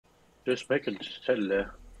Just make it settle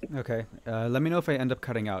there. Okay. Let me know if I end up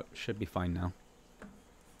cutting out. Should be fine now.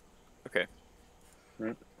 Okay.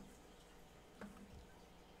 Mm.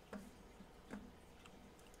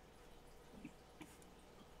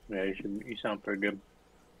 Yeah, you sound pretty good.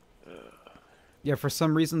 Yeah, for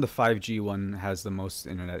some reason the 5G one has the most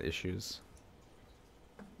internet issues.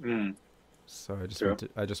 Mm. So True.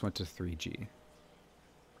 I just went to 3G.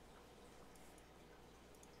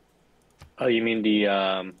 Oh, you mean the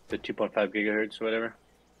 2.5 gigahertz or whatever?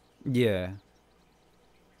 Yeah.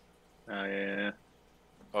 Oh yeah.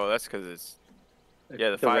 Oh, that's because it's It's yeah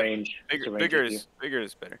the the five range. It's a bigger range issue. bigger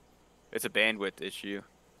is better. It's a bandwidth issue,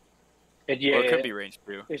 Yeah, or it could be range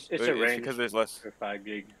too. it's But a it's because range there's less. for 5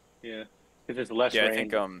 gig. Yeah, because it's less Yeah, I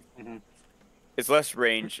think range. Hmm. it's less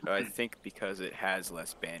range. I think because it has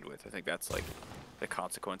less bandwidth. I think that's like the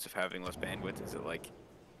consequence of having less bandwidth is that like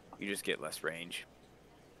you just get less range.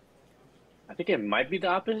 I think it might be the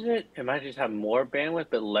opposite. It might just have more bandwidth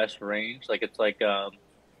but less range. Like it's like the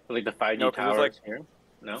 5G No, because it's like towers here.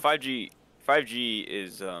 No. 5G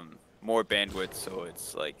is more bandwidth, so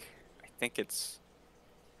it's like I think it's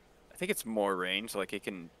I think it's more range. Like it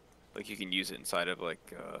can like you can use it inside of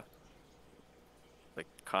like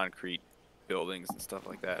concrete buildings and stuff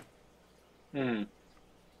like that. Hmm.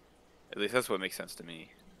 At least that's what makes sense to me.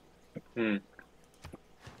 Hmm.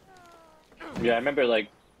 Yeah, I remember like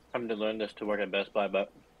having to learn this to work at Best Buy,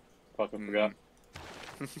 but fucking forgot.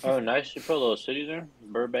 Mm. Oh, nice. You put a little city there,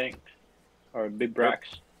 Burbank or Big Bur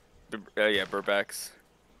Brax. yeah, Burbacks.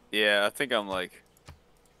 Yeah, I think I'm like,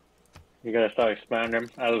 You gotta start expanding them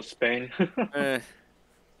out of Spain, eh,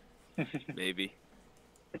 maybe.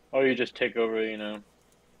 or you just take over,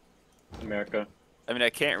 America. I mean, I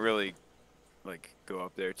can't really like go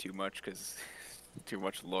up there too much because too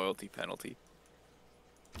much loyalty penalty.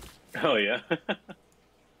 Oh yeah.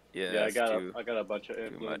 Yeah, Yeah, that's too I got a bunch of too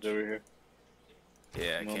influence much. over here.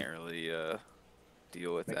 Yeah, I Um, can't really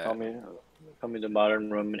deal with they that. call me the modern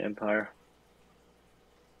Roman Empire,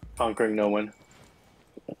 conquering no one.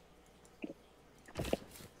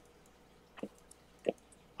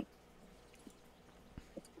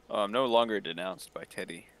 Oh, I'm no longer denounced by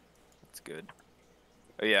Teddy. That's good.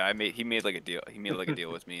 Oh yeah, he made like a deal. He made like a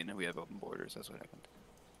deal with me, and we have open borders. That's what happened.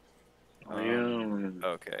 Oh yeah.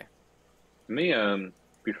 Okay. Let me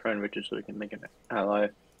befriend Richard so we can make an ally.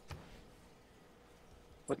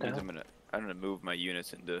 What That the means hell? I'm gonna move my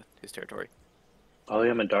units into his territory. Oh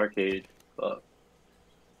yeah, I'm a Dark Age. Fuck.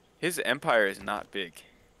 His empire is not big.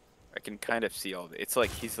 I can kind of see all of it. It's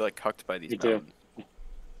like he's like cucked by these Me too. mountains.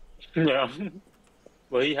 Yeah.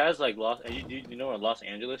 Well, he has like Los. You know where Los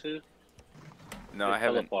Angeles is? No, It's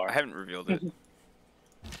hella I far. haven't revealed it.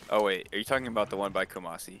 Oh wait, are you talking about the one by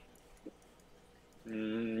Kumasi?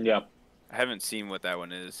 Yeah. I haven't seen what that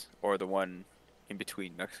one is, or the one in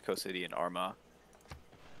between Mexico City and Arma.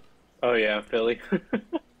 Oh yeah, Philly.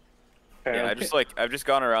 Yeah, Apparently. I've just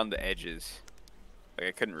gone around the edges. Like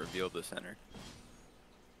I couldn't reveal the center.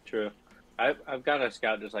 True. I've got a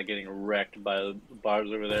scout just like getting wrecked by the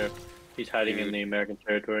barbs over there. He's hiding in Dude, the American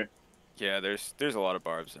territory. yeah, there's a lot of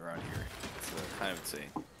barbs around here. It's kind of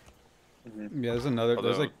insane. Hmm. Yeah, there's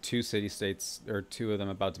Although, like two city states, or two of them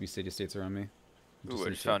about to be city states around me. ooh, Just I need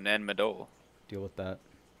just to found Nan Madol. deal with that.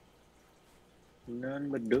 None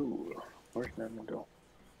but do. Where's none but do?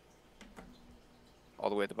 All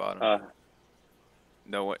the way at the bottom. Uh,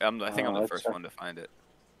 No way. I think I'm the that's first one to find it.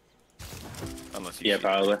 Unless you yeah, see it.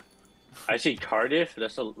 probably. I see Cardiff.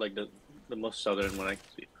 That's like the most southern one I can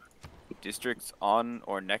see. Districts on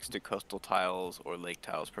or next to coastal tiles or lake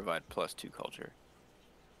tiles provide +2 culture.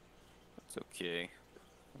 That's okay.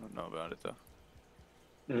 I don't know about it though.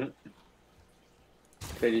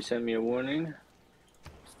 Mm-hmm. Did he send me a warning?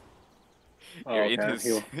 Oh, You're in okay.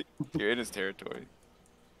 his you're in his territory.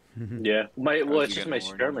 Yeah. How is It's he just gonna my warn you?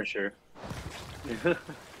 skirmisher. Alright,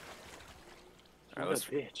 What a let's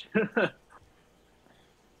bitch.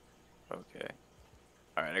 okay.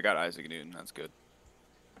 Alright, I got Isaac Newton, that's good.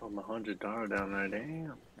 Oh, my $100 down there.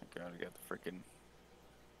 Damn. I gotta get the freaking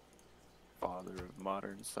father of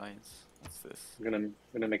modern science. What's this? I'm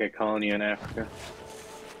gonna make a colony in Africa.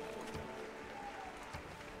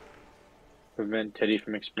 Prevent Teddy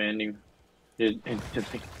from expanding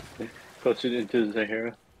closer into the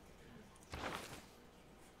Sahara.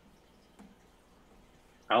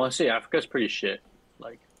 Honestly, Africa's pretty shit.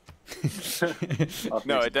 Like,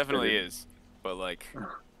 No, it definitely is. But like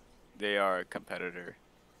they are a competitor,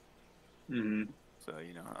 Hmm. so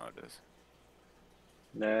you know how it is.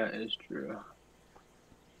 That is true.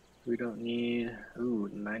 We don't need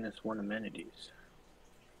 -1 amenities.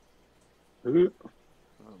 Ooh.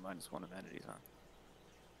 Oh, -1 amenities, huh?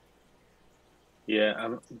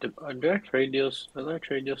 Yeah, do our trade deals? Are our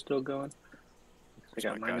trade deals still going? I Where's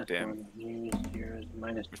got my goddamn? -1 news. Here's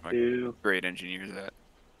Where's my -2. great engineers at?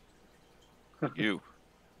 You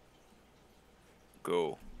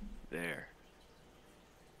go there.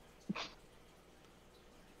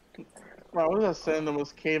 Wow, what was I saying the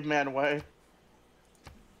most caveman way?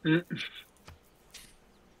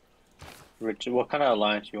 Rich, what kind of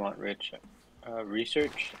alliance you want, Rich?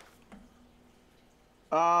 Research.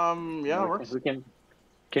 Yeah, it works. We can.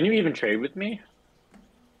 Can you even trade with me?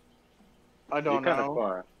 I You're don't kind of know.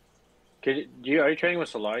 far. Are you trading with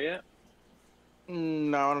Solar yet?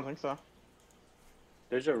 No, I don't think so.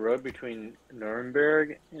 There's a road between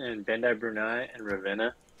Nuremberg and Bandai Brunei and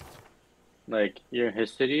Ravenna. Like you're in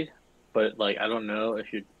his city, but like I don't know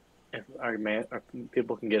if our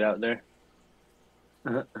people can get out there.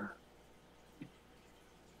 Let's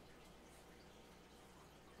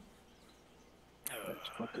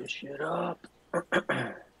put this shit up.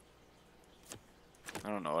 I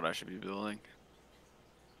don't know what I should be building.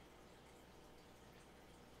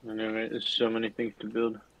 Anyway, there's so many things to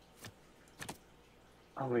build.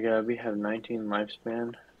 Oh my god, we have 19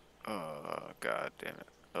 lifespan. God damn it.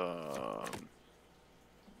 Go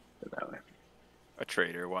that way. A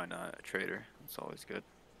trader, why not? A trader. It's always good.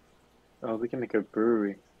 Oh, we can make a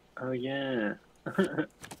brewery. Oh yeah.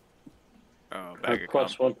 Oh, bag of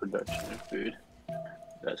 +1 production of food.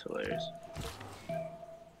 That's hilarious.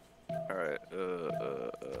 Alright,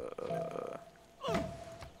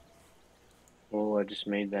 Oh, I just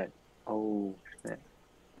made that. Oh, snap.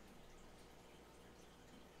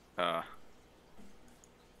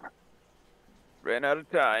 Ran out of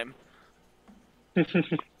time.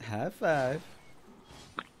 High five.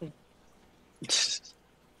 Didn't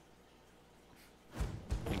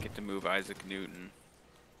get to move Isaac Newton.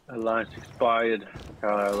 Alliance expired.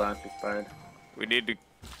 Our alliance expired. We need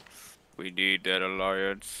that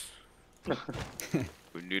alliance.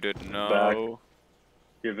 We need it now. Back.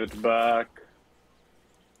 Give it back.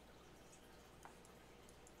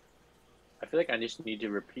 I feel like I just need to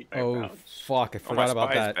repeat my Oh routes. fuck! I Oh, my forgot about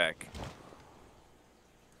spy's that. back.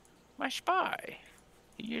 My spy.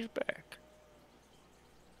 He is back.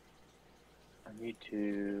 I need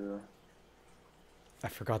to. I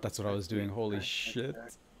forgot that's what I was doing. Holy shit!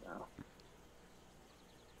 No.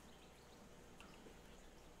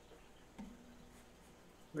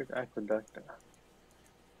 Where's Aqueduct?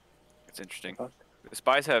 It's interesting. Fuck. The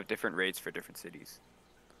spies have different rates for different cities.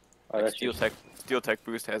 Oh, Like that's Steel Tech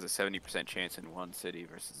Boost has a 70% chance in one city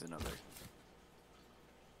versus another.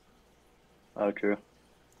 Oh, true.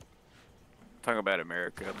 Talking about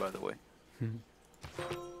America, by the way.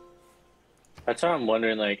 That's why I'm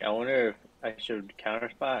wondering. Like, I wonder if I should counter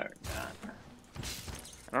spy or not.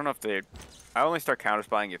 I don't know if they. I only start counter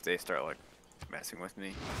spying if they start like messing with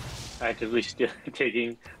me. Actively still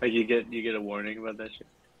taking. Like, you get a warning about that shit.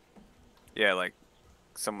 Yeah, like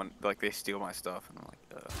someone like they steal my stuff, and I'm like,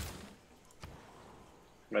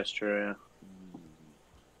 That's true. Yeah.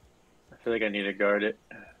 I feel like I need to guard it.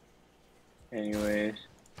 Anyways.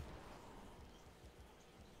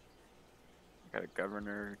 got a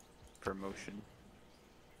governor promotion.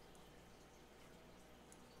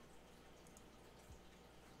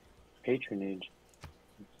 Patronage.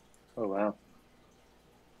 Oh wow.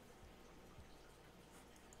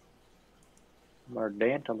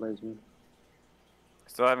 Mardantalism.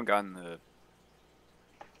 Still haven't gotten the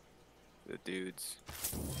dudes,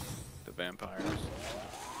 the vampires.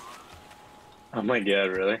 Oh my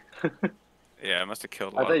god, really? Yeah, I must have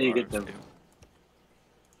killed a I lot thought of you get ours, them. too.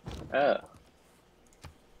 Oh.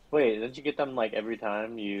 Wait, didn't you get them like every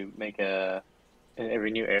time you make in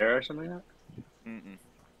every new era or something like that? Mm-mm.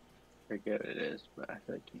 I forget what it is, but I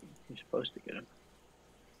feel like you're supposed to get them.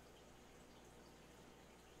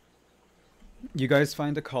 You guys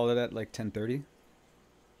find to call it at like 10:30?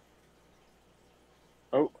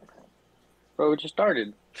 Oh. Bro, it just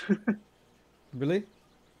started. Really?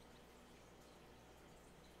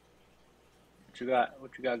 What you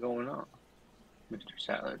got going on, Mr.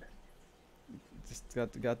 Salad? Just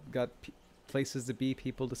got places to be,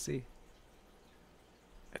 people to see.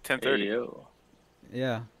 At 10:30. Hey, yo.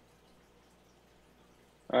 Yeah.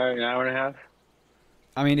 Alright, an hour and a half.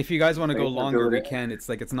 I mean, if you guys want to go Wait, longer, do we it. can. It's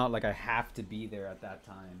like it's not like I have to be there at that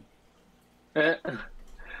time.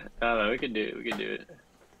 No, we could do it. We could do it.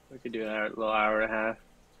 We could do a little hour and a half.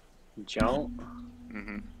 Jump,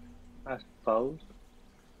 Mm-hmm. I suppose.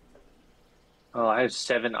 Oh, I have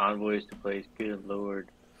 7 envoys to place. Good lord.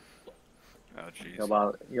 Oh, jeez.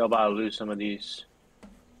 Y'all about to lose some of these.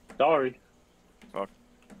 Sorry. Fuck.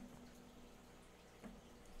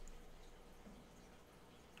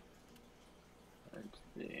 Let's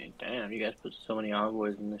see. Damn, you guys put so many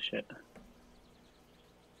envoys in this shit.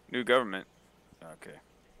 New government. Okay.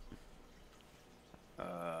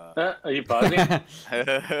 Are you pausing?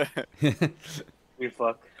 We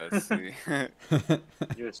fuck. Let's see.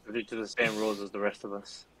 You're subject to the same rules as the rest of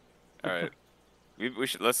us. All right. We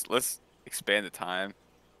should let's expand the time.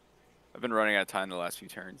 I've been running out of time the last few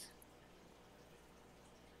turns.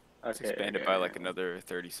 Let's Okay. expand it by like another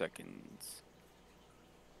 30 seconds.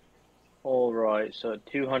 All right, so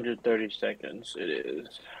 230 seconds it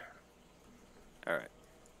is. All right.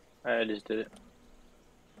 I just did it.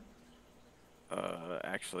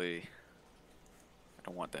 Actually, I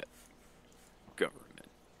don't want that. Government.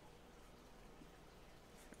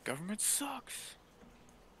 Government sucks.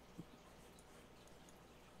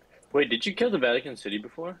 Wait, did you kill the Vatican City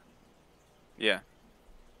before? Yeah.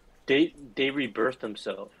 They rebirthed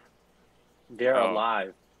themselves. They're Oh.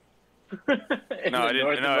 alive. No, I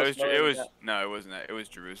didn't. No, it was no, it wasn't that. It was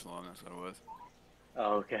Jerusalem. That's what it was.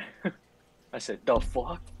 Oh, okay. I said, the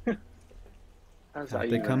fuck? How's that How'd they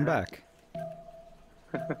even come happen?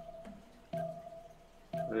 back?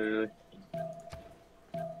 Literally.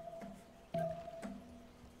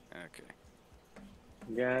 Okay.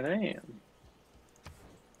 Goddamn.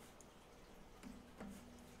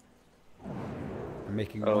 I'm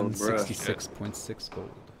making Oh, bruh. 166.6 gold.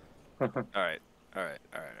 All right. All right.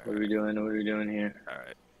 What are we doing? What are we doing here? All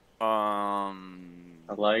right.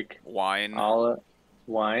 I like Wine. olive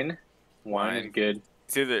wine. Wine is Wine. good.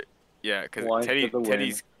 It's either yeah, because Wine for the win.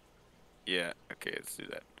 Teddy's. Yeah. Okay. Let's do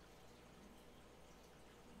that.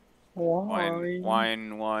 Wine.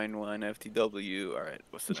 FTW. All right.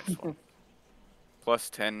 What's the next one? Plus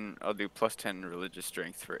 10. I'll do plus 10 religious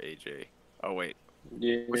strength for AJ. Oh wait.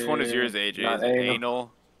 Yeah, Which one is yours, AJ? not Is it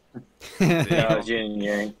anal? No, Anal? it's yin and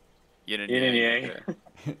yang. Yin and Yin and yang. yang.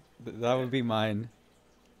 Okay. That would be mine.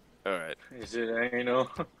 All right. Is it anal?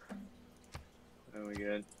 Oh my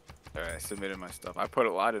god. All right. I submitted my stuff. I put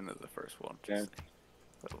a lot into the first one. Yeah. Just saying.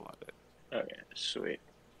 Put a lot in. Okay, sweet.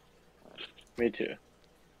 Me too.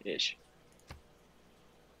 Ish.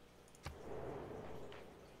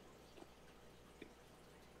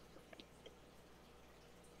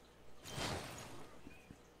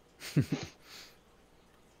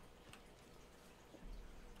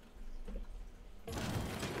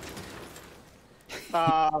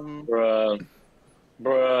 Bruh.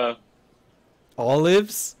 Bruh.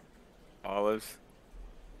 Olives? Olives.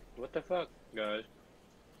 What the fuck, guys?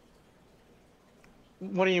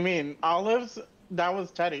 What do you mean? Olives? That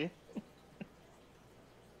was Teddy.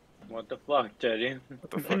 What the fuck, Teddy?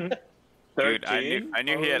 What the fuck? Dude, I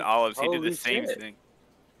knew he had olives. He did the Holy same shit. thing.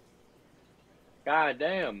 God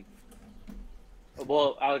damn.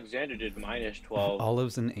 Well, Alexander did minus 12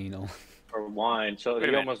 Olives and anal. for wine, so Wait a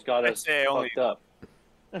he minute. almost got I'd us say I only- fucked up.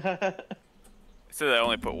 It said I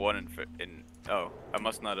only put one in. Oh, I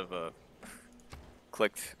must not have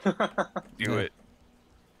clicked do it.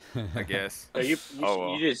 I guess. So you Oh,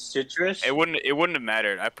 well. you did citrus? It wouldn't have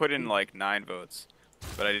mattered. I put in like 9 votes,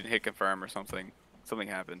 but I didn't hit confirm or something. Something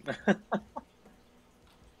happened. Did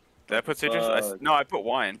I put citrus? Fuck. No, I put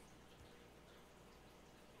wine.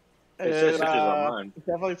 It says citrus on mine. It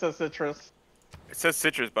definitely says citrus. It says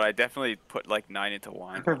citrus, but I definitely put like 9 into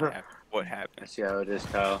wine. What I happened? see how it is,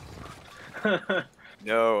 Kyle.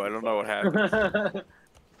 No, I don't know what happened.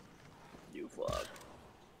 You fuck.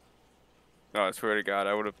 No, I swear to God,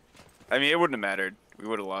 I would have. I mean, it wouldn't have mattered. We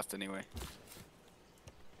would have lost anyway.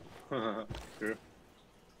 True.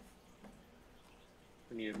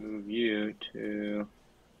 We need to move you to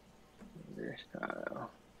this tile.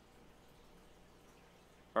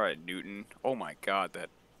 All right, Newton. Oh my God, that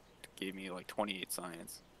gave me like 28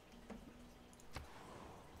 science.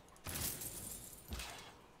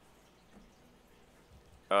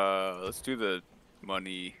 Let's do the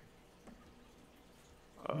money.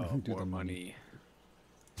 Do More the money. money.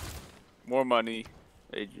 More money.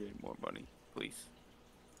 AJ, more money, please.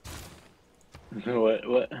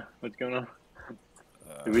 What's going on?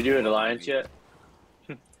 Did we do an more alliance money.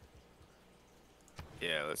 yet?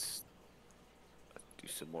 Yeah, let's do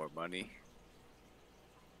some more money.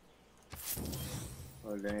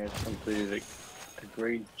 Oh, dang, it's completed a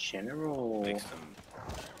great general. Make some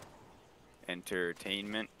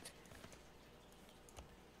entertainment.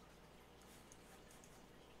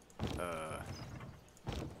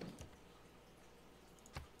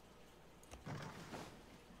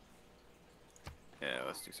 Yeah,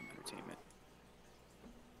 let's do some entertainment.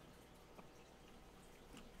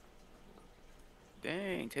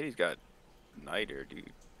 Dang, Teddy's got Niter,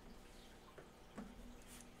 dude.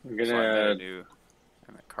 I'm So I'm at a gonna. new.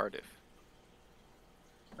 I'm at Cardiff.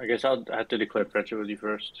 I guess I'll have to declare pressure with you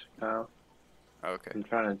first, Kyle. Okay. I'm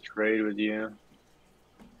trying to trade with you.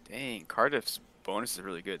 Dang, Cardiff's bonus is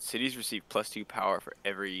really good. Cities receive +2 power for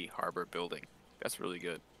every harbor building. That's really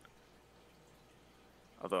good.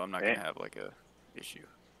 Although I'm not Damn. gonna have like a issue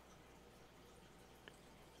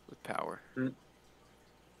with power. Mm.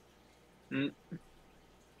 10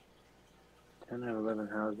 out of 11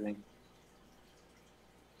 housing.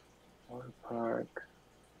 Water park.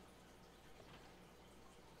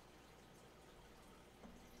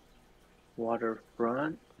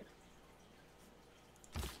 Waterfront.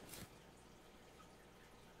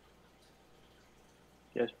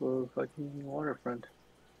 Guess we're fucking waterfront.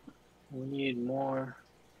 We need more.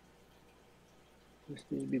 This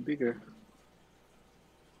needs to be bigger.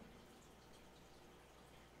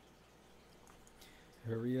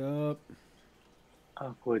 Hurry up.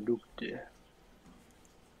 Aqueduct.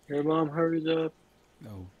 Your mom hurries up.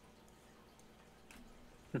 Oh.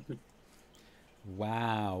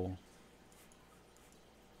 Wow.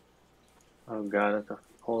 Oh god, that's a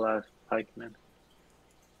whole ass pikeman.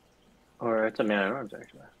 Or it's a man at arms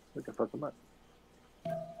actually. We can fuck him up.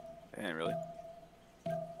 And really,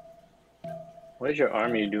 What is your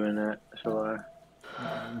army doing that, Solar?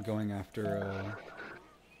 I'm going after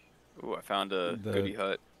ooh, I found a The- goody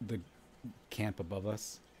hut. the camp above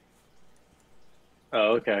us.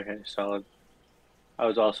 Oh, okay, solid. I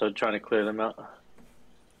was also trying to clear them out.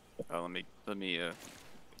 Oh, let me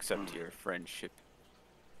accept your friendship.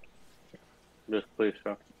 Just please,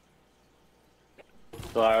 bro.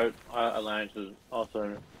 So our alliance is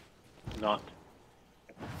also not.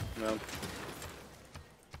 No.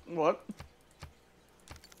 What?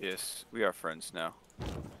 Yes, we are friends now.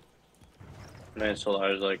 Man,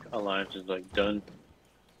 Solar's like alliance is like done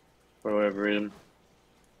for whatever reason.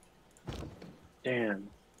 Damn.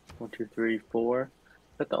 1, 2, 3, 4. Is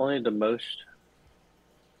that the most?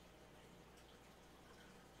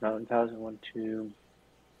 Mountain Towers. 1, 2,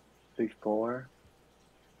 3, 4.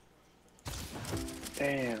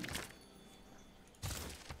 Damn.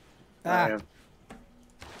 Ah! I am.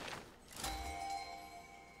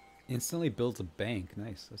 Instantly builds a bank.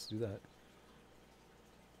 Nice. Let's do that.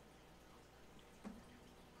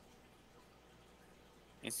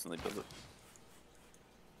 Instantly build it.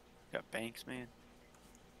 Got banks, man.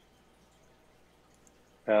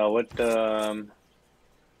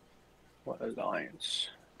 What alliance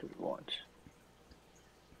do we want?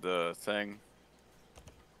 The thing.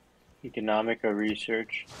 Economic or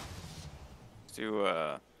research, Let's do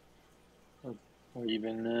or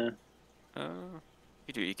even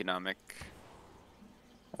you do economic.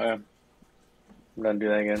 I'm gonna do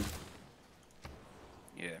that again.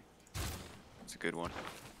 Yeah, it's a good one.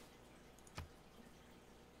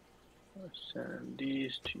 Send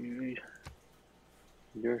these to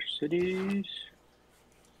your cities.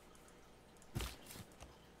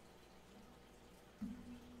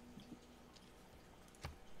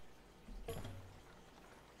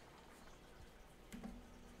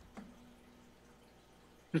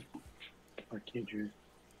 Arcade.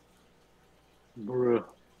 Bruh.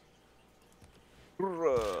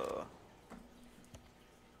 Bruh.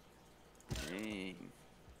 Dang.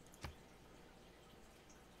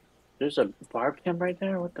 There's a barb camp right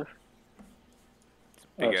there. What the?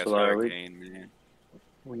 Big ass Solar, hurricane, man.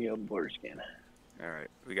 we need a border scan. Alright,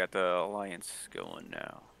 we got the alliance going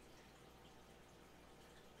now.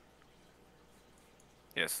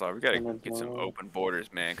 Yeah, Slav, we gotta get some open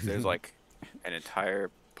borders, man, because there's like an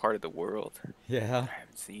entire part of the world Yeah. I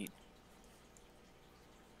haven't seen.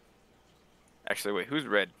 Actually, wait, who's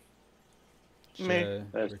red? Me.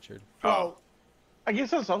 Richard. Oh. I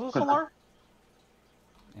guess that's also Solar?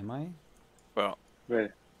 Am I? Well,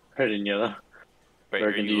 Red and yellow. wait,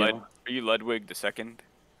 Burgundy yellow. are you Ludwig the second?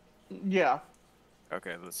 Yeah.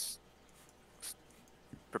 Okay, let's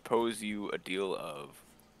propose you a deal of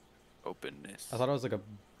openness. I thought it was like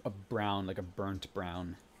a brown, like a burnt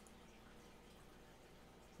brown.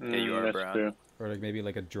 Yeah, you are that's brown. true. Or like maybe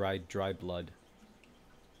like a dry blood.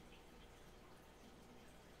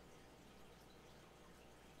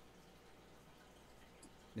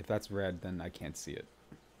 If that's red, then I can't see it.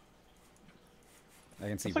 I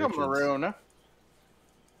can see It's like a Richard's. maroon.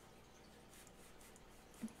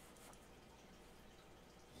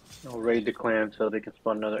 I'll raid the clan so they can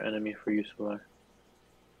spawn another enemy for you, Solar.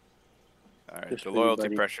 Alright, Just the for you, loyalty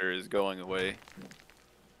buddy. pressure is going away.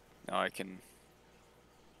 Now I can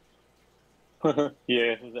Yeah,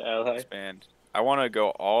 the ally. expand. I want to go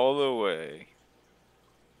all the way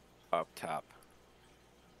up top.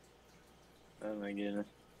 Oh my goodness.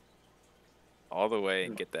 All the way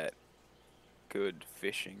and get that good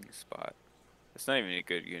fishing spot. It's not even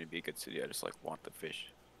going to be a good city. I just like want the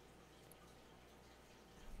fish.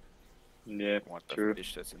 Yeah, I want the true.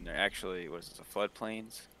 fish that's in there. Actually, what is this? The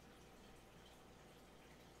floodplains?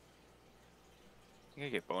 I think I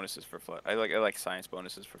get bonuses for flood. I like science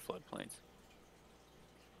bonuses for floodplains.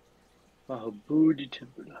 Oh, booty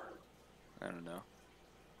temple. I don't know.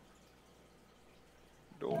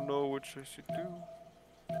 Don't know what I should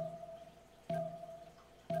do.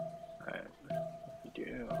 Alright, what we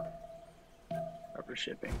do? Rubber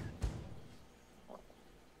shipping. Oh,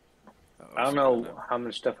 I don't so good know enough. how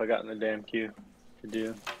much stuff I got in the damn queue to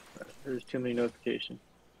do. There's too many notifications.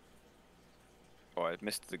 Oh, I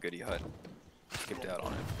missed the goodie hut. Skipped out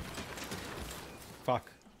on it. Fuck.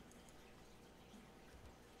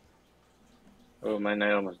 Oh, my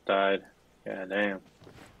knight almost died. God damn.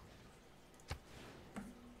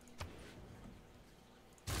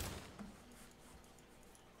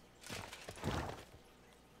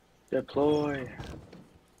 Deploy.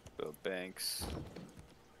 Build banks.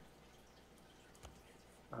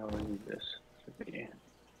 Oh, we need this. Should be-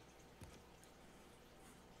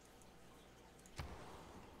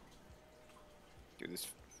 Do this.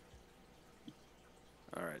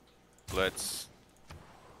 Alright. Let's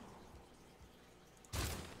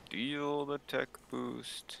deal the tech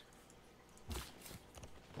boost.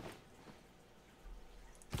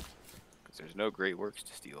 Because there's no great works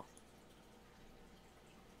to steal.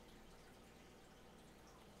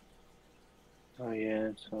 Oh yeah,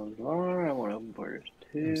 so long. I want open borders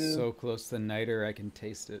too. I'm so close to Niter, I can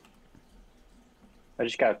taste it. I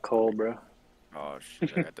just got coal, bro. Oh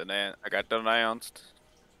shit! I got denounced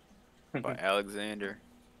by Alexander.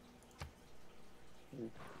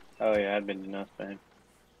 Oh yeah, I've been enough, man.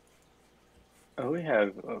 Oh, we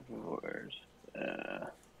have open borders.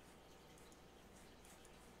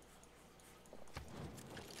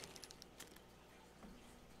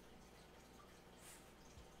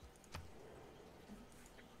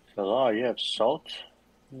 Salah, you have salt?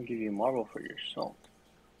 Let me give you marble for your salt.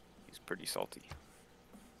 He's pretty salty.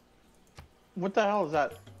 What the hell is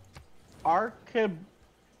that? Archibuser?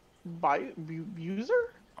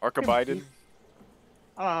 Archibiden?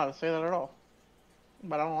 I don't know how to say that at all.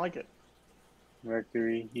 But I don't like it.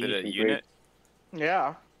 Mercury. Is it a heat, unit?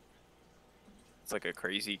 Yeah. It's like a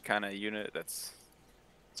crazy kind of unit. It's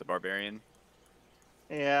a barbarian.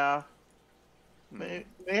 Yeah. Hmm.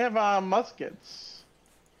 They have muskets.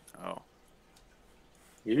 Oh,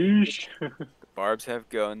 Yeesh. the barbs have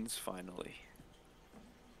guns finally.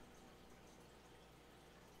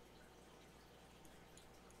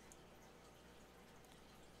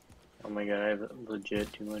 Oh my god, I have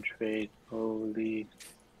legit too much faith. Holy.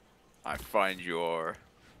 I find your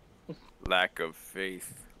lack of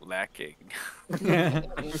faith lacking. Fuck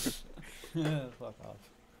off.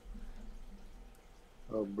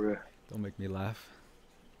 Oh, bruh. Don't make me laugh.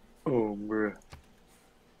 Oh, bruh.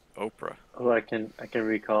 Oprah. Oh, I can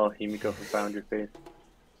recall Himiko from Found Faith.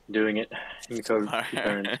 Doing it. Himiko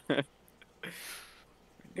returns. I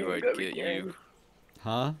knew I'd Himiko get you. returns.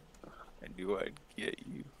 Huh? I knew I'd get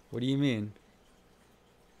you. What do you mean?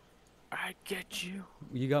 I'd get you.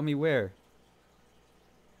 You got me where?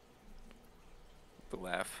 The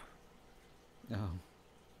laugh. Oh.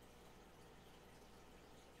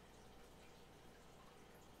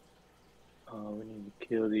 Oh, we need to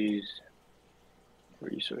kill these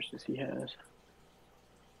resources he has.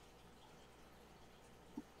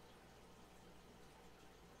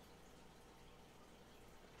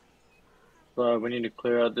 We need to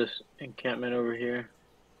clear out this encampment over here.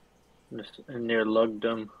 This near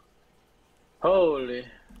Lugdom. Holy.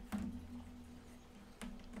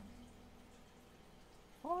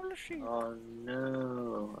 Holy shit. Oh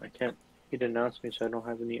no. I can't. He denounced me, so I don't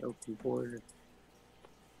have any open borders.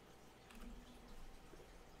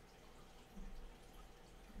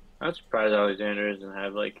 I'm surprised Alexander doesn't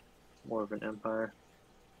have like more of an empire.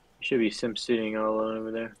 He should be sim sitting all alone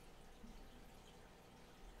over there.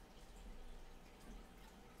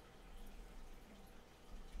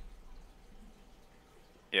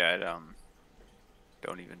 Yeah, I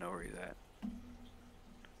don't even know where he's at.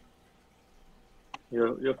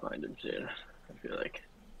 You'll find him soon. I feel like.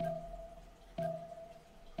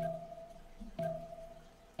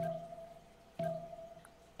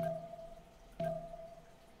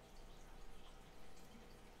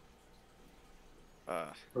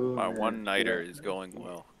 Ooh, My man, one nighter yeah. is going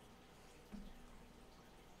well.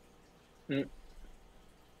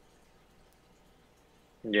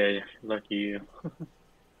 Yeah, lucky you.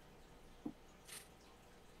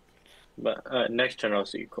 But next turn I'll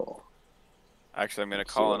see coal. Actually, I'm gonna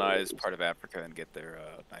So- colonize part of Africa and get their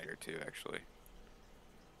nighter too. Actually.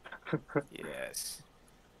 Yes.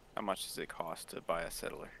 How much does it cost to buy a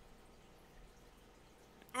settler?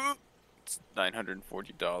 It's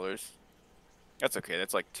 $940. That's okay.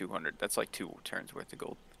 That's like 200. That's like 2 turns worth of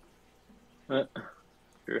gold. Uh,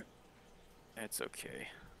 True. That's okay.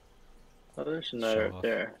 Oh, there's another Show up off.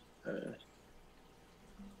 there.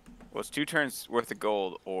 Well, it's 2 turns worth of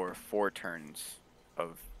gold or 4 turns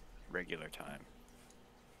of regular time.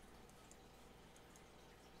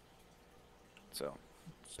 So,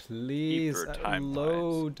 Please Keeper time-wise.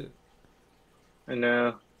 load. I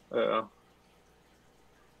know. Uh-oh.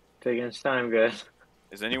 Taking its time, guys.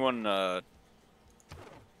 Is anyone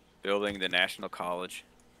building the National College?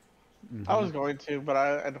 I Mhm. was going to, but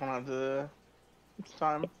I don't have the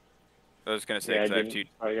time. I was gonna say Yeah, I because didn't.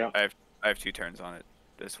 Oh, yeah. I have 2 turns on it.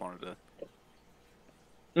 Just wanted to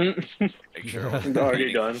It's make sure I wasn't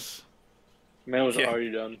already complaining. done. Man was Yeah.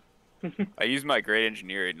 already done. I used my great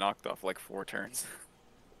engineer. It knocked off like 4 turns.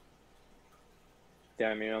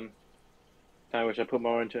 Damn me, I wish I put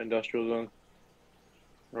more into industrial zone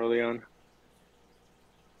early on.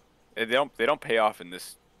 They don't pay off in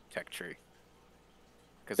this tech tree.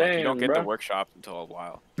 Because like you don't Damn, get the bro. workshop until a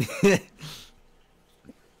while.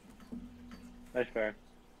 That's fair.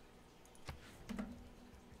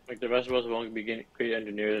 Like the rest of us won't be getting great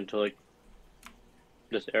engineers until like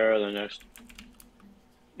this era or the next.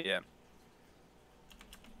 Yeah.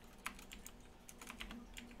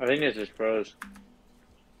 I think this is pros.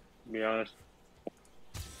 To be honest.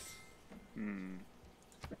 Hmm.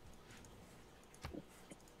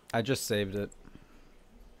 I just saved it.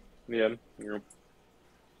 Yeah.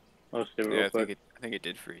 I'll save it Yeah, real I quick. think it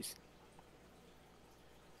did freeze.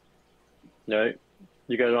 Alright.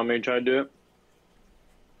 You guys want me to try to do it?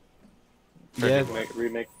 Yeah.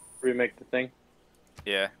 Remake the thing.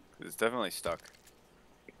 Yeah, 'cause it's definitely stuck.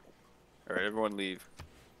 All right, everyone leave.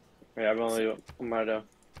 Yeah, I've only might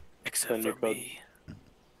Except Send your for code. me.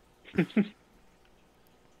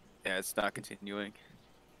 Yeah, it's not continuing.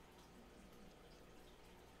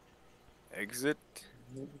 Exit.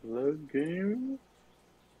 load game.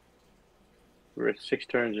 We're at 6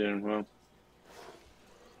 turns in. Well.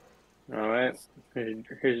 Alright. Here's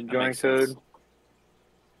the That join makes sense. code.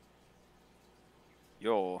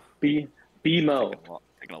 Yo, BMO.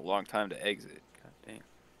 taking a long time to exit. God damn.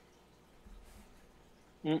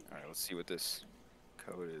 Mm. All right, let's see what this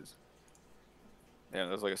code is. Yeah,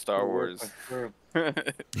 that's like a Star Wars. It's like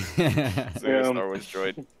a Star Wars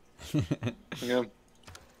droid. Yeah.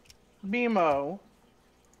 BMO.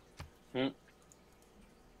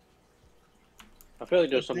 I feel like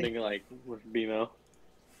there's something like with BMO.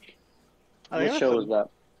 I What think show that's was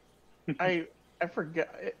that? I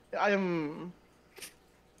forget. I'm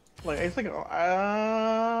like it's like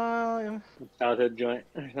Childhood joint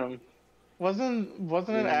or something. wasn't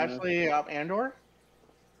it Yeah. actually Andor?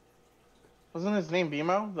 Wasn't his name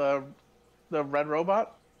BMO, the red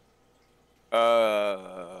robot?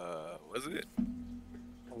 Was it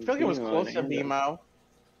I feel like it was close to BMO.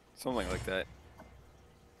 something like that?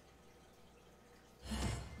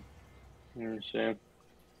 Let me see.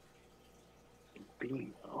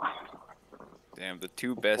 BMO. Damn, the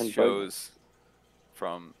 2 best And shows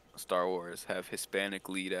from Star Wars have Hispanic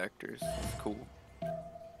lead actors. It's cool.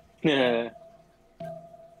 Yeah.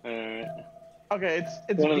 Alright. Okay,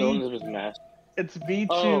 it's One of the V ones was masked. it's V2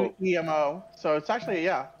 Oh. EMO. So it's actually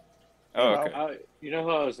Oh, BMO. okay. You know who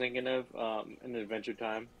I was thinking of? In Adventure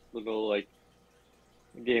Time, little like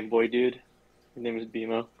Game Boy dude. His name is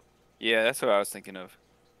BMO. Yeah, that's what I was thinking of.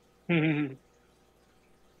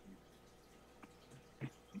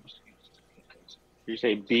 You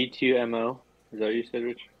say B2MO? Is that what you said,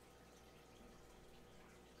 Rich?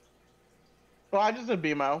 Well, I just said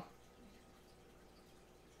BMO.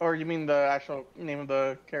 Or you mean the actual name of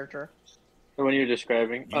the character? The one you're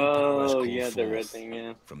describing? New powers Oh, call yeah, the red forth, thing,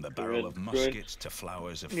 yeah. from the The barrel red of droid. muskets to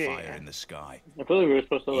flowers of Yeah. fire in the sky. I feel like we were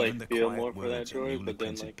supposed to Even like the feel quiet more for that words in droid, newly but then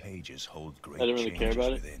printed like pages hold great I don't really care changes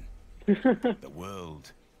about it. within. The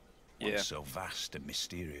world, Yeah. once so vast and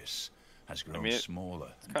mysterious, has grown mean,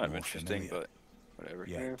 smaller It's and kind of more interesting, familiar. but whatever.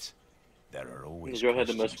 Yet, there are always Joe had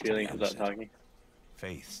the questions most to be feelings without answered, talking.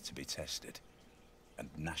 faiths to be tested, and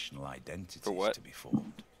national identities what? to be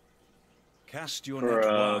formed. Cast your For,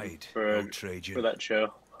 net wide, for- O Trajan, For that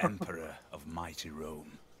show. Emperor of mighty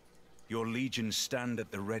Rome. Your legions stand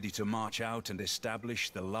at the ready to march out and establish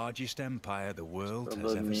the largest empire the world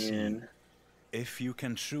has ever seen. If you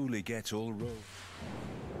can truly get all Rome.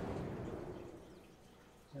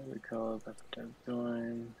 What do we call it? That's the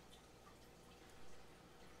join.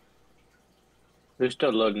 They're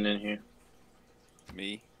still loading in here.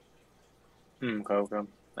 Me? Okay.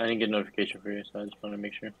 I didn't get a notification for you, so I just want to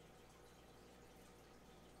make sure.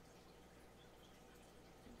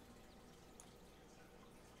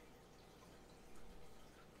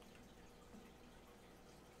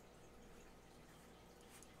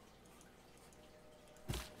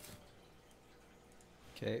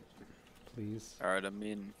 Okay, please. All right, I'm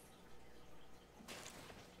in.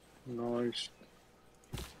 Nice.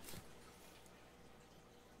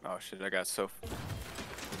 Oh shit! I got so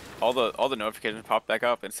all the notifications popped back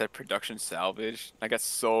up and said production salvage. I got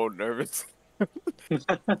so nervous that it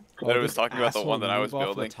was this talking about the one that I was noob off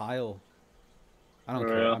building. the tile. I don't For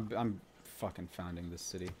care. real? I'm fucking founding this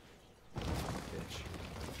city. Bitch.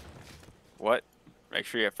 What? Make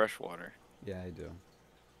sure you have fresh water. Yeah, I do.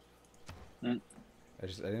 Mm. I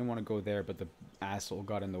didn't want to go there, but the asshole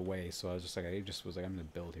got in the way, so I was just like, I'm gonna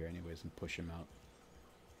build here anyways and push him out.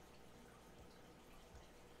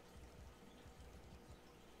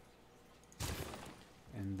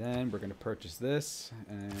 And then we're gonna purchase this,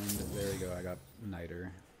 and there we go. I got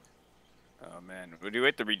Niter. Oh man, would you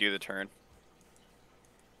wait to redo the turn?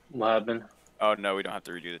 What happened? Oh no, we don't have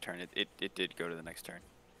to redo the turn. It did go to the next turn.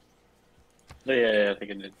 Oh, yeah, I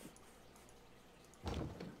think it did.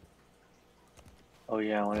 Oh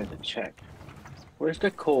yeah, I wanted to check. Where's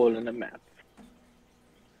the coal in the map?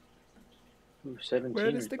 Ooh, 17 Where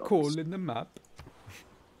is the results. coal in the map?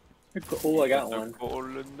 Oh, I got The one. hole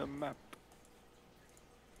in the map.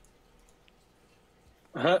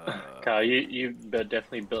 Kyle, you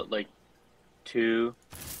definitely built like 2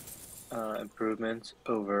 improvements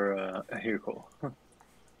over here coal.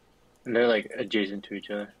 And they're like adjacent to each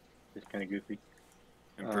other. It's kind of goofy.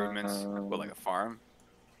 Improvements. What, like a farm?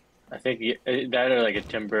 I think that or like the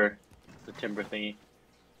timber thingy.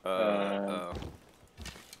 Oh.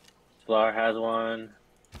 Solar has one,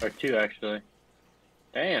 or 2 actually.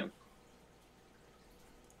 Damn.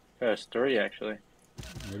 There's 3 actually.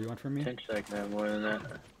 What do you want from me? Potentially I can have more than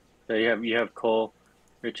that. So you have coal.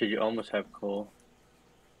 Richard, you almost have coal.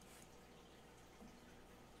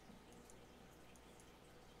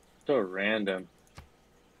 So random.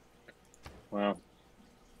 Wow.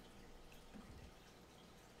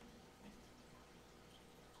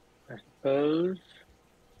 I suppose.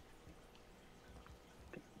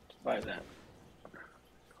 Let's buy that.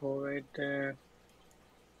 Coal right there.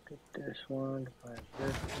 Get this one. Buy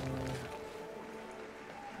this one.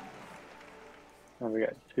 Now we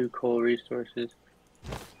got 2 coal resources.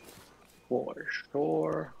 For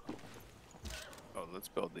sure. Oh, let's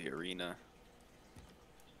build the arena.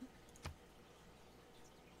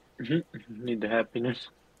 Need the happiness.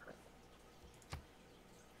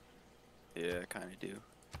 Yeah, I kind of do.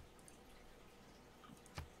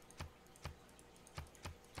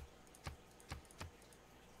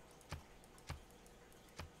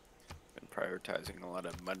 Been prioritizing a lot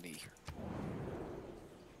of money.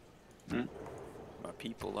 Hmm. My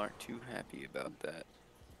people aren't too happy about that.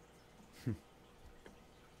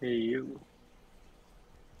 Hey you.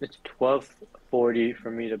 It's 12:40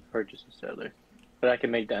 for me to purchase a settler, but I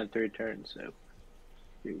can make that in 3 turns, so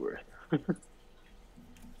be worth.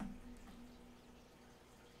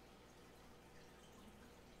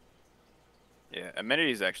 Yeah,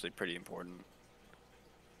 amenity is actually pretty important.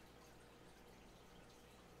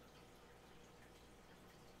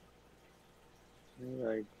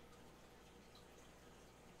 Like,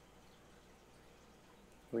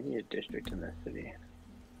 we need a district in that city.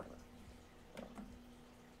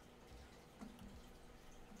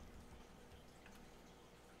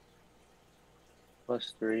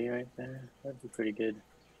 +3 right there. That'd be pretty good.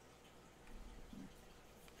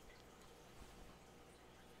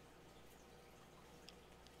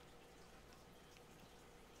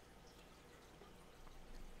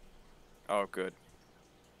 Oh, good.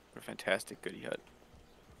 What a fantastic goodie hut.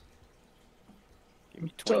 Give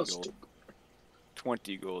me 20 gold.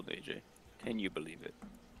 20 gold, AJ. Can you believe it?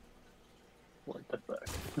 What the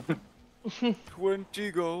fuck?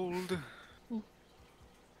 20 gold.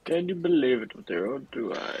 Can you believe it with your own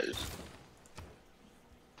 2 eyes?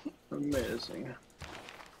 Amazing.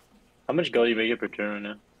 How much gold do you make per turn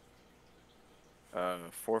right now?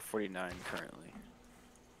 449 currently.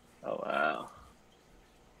 Oh wow.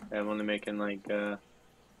 I'm only making like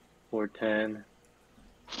 410.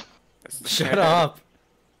 Shut up!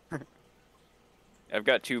 I've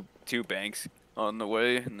got two banks on the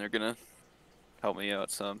way, and they're gonna help me out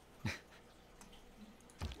some.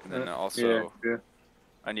 And then also, yeah.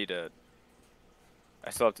 I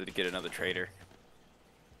still have to get another trader.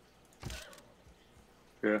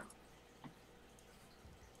 Yeah.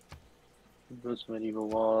 Those medieval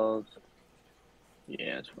walls.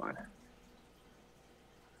 Yeah, it's fine.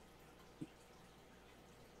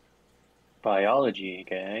 Biology,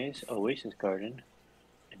 guys. Oasis garden.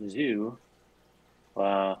 Zoo.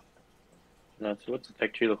 Wow. What's the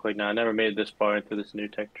tech tree look like now? I never made it this far into this new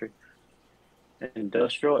tech tree.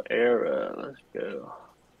 Industrial era. Let's go.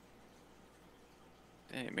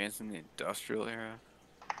 Dang, man, it's in the industrial era.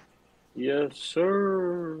 Yes,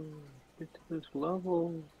 sir. Get to this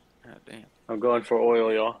level. God damn. I'm going for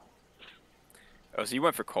oil, y'all. Oh, so you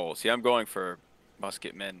went for coal. See, I'm going for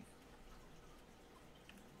musket men.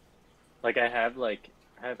 Like I have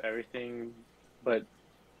everything but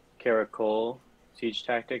Caracol, siege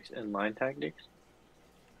tactics, and line tactics.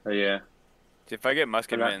 Oh yeah. See, if I get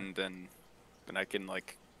musket But I men, then I can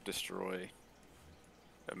like destroy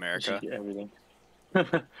I America, should get everything.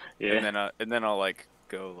 and Yeah, then I'll like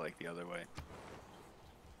go like the other way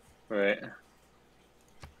right.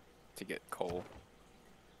 to get coal.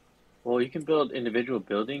 Well, you can build individual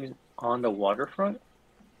buildings on the waterfront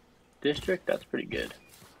district. That's pretty good.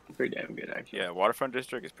 Pretty damn good, actually. Yeah, waterfront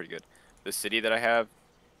district is pretty good. The city that I have,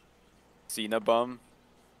 Cena Bum,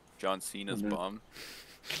 John Cena's Mhm. bum.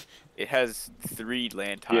 It has 3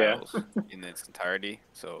 land Yeah. tiles in its entirety.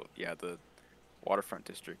 So yeah, the waterfront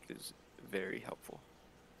district is very helpful.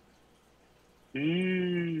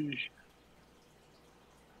 Sheesh.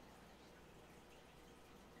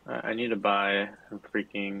 I need to buy some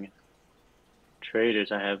freaking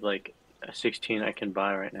traders. I have like 16 I can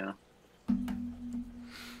buy right now.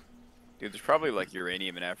 Dude, there's probably like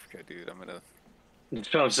uranium in Africa, dude.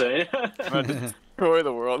 That's what I'm saying. I'm gonna destroy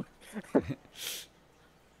the world.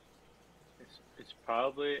 It's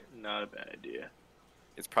probably not a bad idea.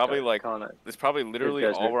 It's probably like Colonize it's probably literally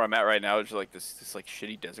all desert. where I'm at right now is like this like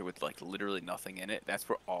shitty desert with like literally nothing in it. That's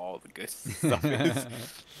where all the good stuff is.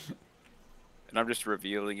 And I'm just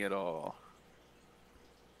revealing it all.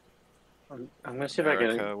 I'm gonna see if I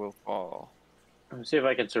can. America will fall. I'm gonna see if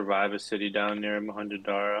I can survive a city down near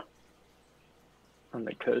Mahundadara on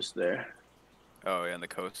the coast there. Oh yeah, on the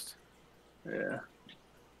coast. Yeah.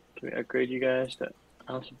 Can we upgrade you guys to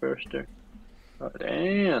House Burster? Oh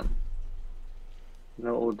damn. You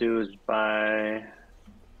know what we'll do is buy.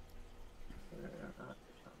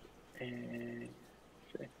 And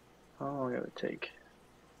how long it would take?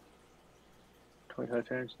 25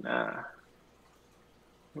 turns? Nah.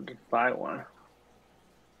 We'll just buy one.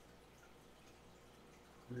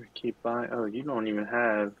 We'll keep buying. Oh, you don't even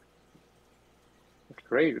have. That's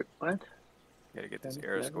great. What? Gotta get this Seven,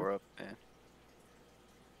 arrow seven. score up, man.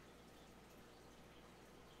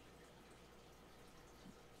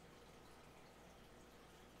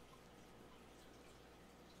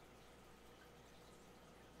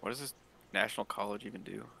 What does this national college even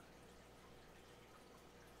do?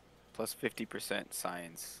 Plus 50%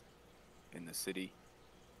 science in the city.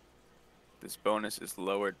 This bonus is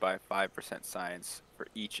lowered by 5% science for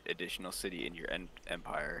each additional city in your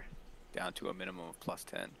empire, down to a minimum of plus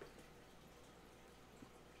 10.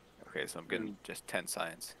 Okay, so I'm getting just 10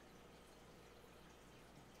 science.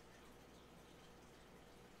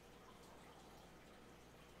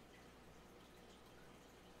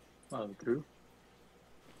 Oh, through?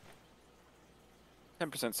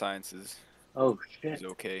 10% science is Oh, shit.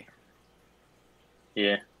 okay.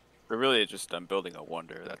 Yeah. But really, it's just I'm building a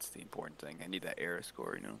wonder. That's the important thing. I need that error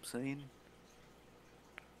score, you know what I'm saying?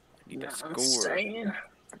 I need that I'm score. saying.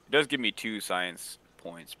 It does give me 2 science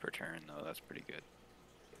points per turn, though. That's pretty good.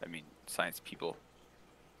 I mean, science people.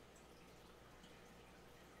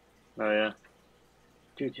 Oh, yeah.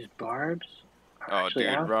 Dude, these barbs are Oh, actually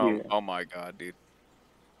dude, out Rome. here. Oh my god, dude.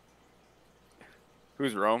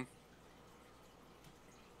 Who's Rome?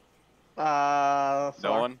 No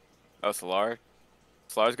Solar. one? Oh, Solar?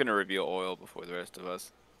 Solar's gonna reveal oil before the rest of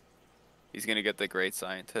us. He's gonna get the great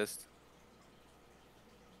scientist.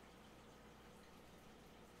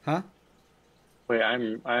 Huh? Wait,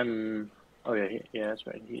 I'm. Oh yeah, yeah, that's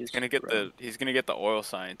right. He's gonna get the oil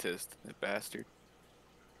scientist, the bastard.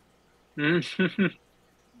 the.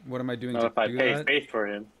 What am I doing Not to if I do pay that? faith for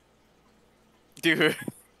him. Dude,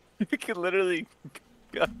 you could literally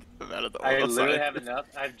got him out of the I oil literally have scientist. enough.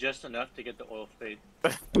 I have just enough to get the oil faith,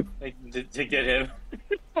 like to get him.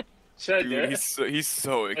 Should I do Dude, it? he's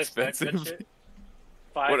so Should I spec that expensive. shit?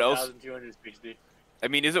 What else? 5,260. I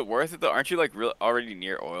mean, is it worth it though? Aren't you like already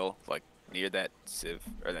near oil, like near that civ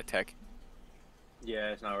or that tech? Yeah,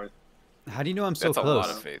 it's not worth. How do you know I'm so That's a close?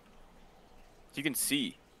 lot of faith. You can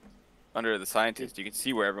see under the scientist. You can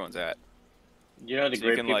see where everyone's at. You know the So you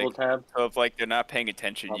great can, people like, tab. So if like they're not paying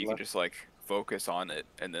attention, you Pablo. can just like focus on it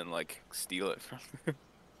and then like steal it from them.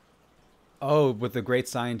 Oh, with the great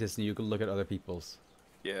scientist, and you can look at other people's.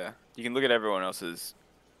 Yeah, you can look at everyone else's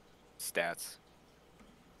stats.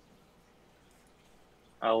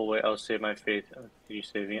 I'll wait. I'll save my faith. Are you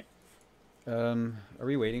saving it? Are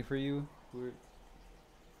we waiting for you?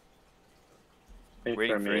 Wait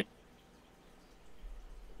Waiting for for me. it.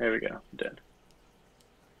 There we go. Dead.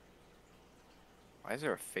 Why is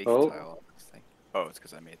there a faith Oh. tile on this thing? Oh, it's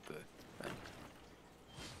because I made the thing.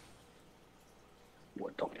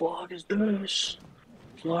 What the fuck is this?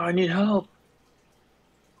 Floor, I need help.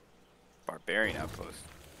 Barbarian outpost.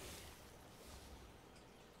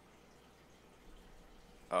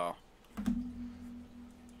 Oh.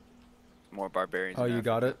 More barbarians. Oh, in you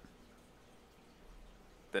got Africa. it?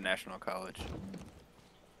 The National College.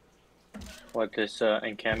 What, this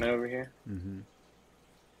encampment over here? Mm-hmm.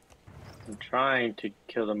 I'm trying to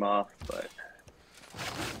kill them off, but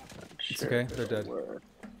It's okay, they're dead. Work.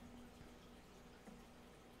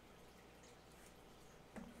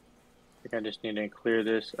 I think I just need to clear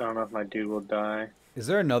this. I don't know if my dude will die. Is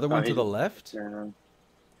there another one to the left? What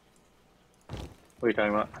are you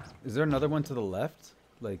talking about? Is there another one to the left?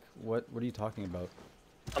 Like, what are you talking about?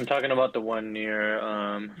 I'm talking about the one near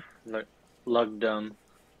Lugdunum,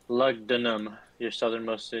 your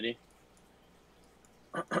southernmost city.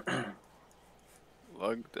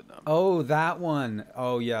 Lugdunum. Oh, that one.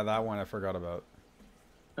 Oh, yeah, that one I forgot about.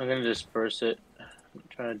 I'm gonna disperse it. I'm not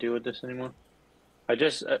trying to deal with this anymore. I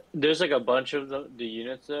just there's like a bunch of the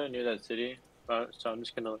units there near that city, so I'm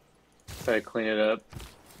just gonna try to clean it up.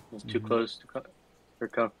 It's too close to for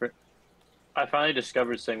comfort. I finally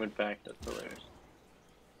discovered Segment Fact. That's hilarious.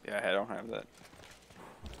 Yeah, I don't have that.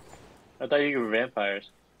 I thought you were vampires.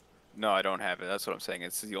 No, I don't have it. That's what I'm saying.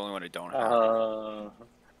 It's the only one I don't have.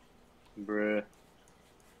 Bruh.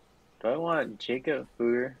 Do I want Jacob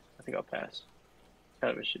Fugger? I think I'll pass.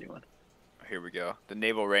 Kind of a shitty one. Here we go. The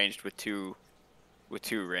naval ranged with two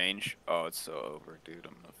range. Oh, it's so over, dude.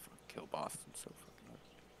 I'm gonna kill Boston so fucking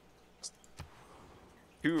much.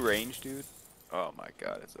 2 range, dude. Oh my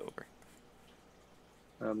god, it's over.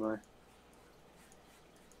 Oh my.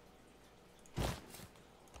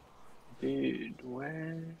 Dude,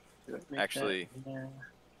 where? Did I make Actually, that? Yeah.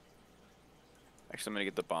 I'm gonna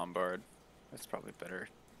get the bombard. That's probably better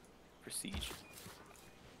for siege.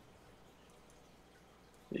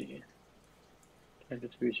 See.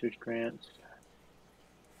 Campus research grants.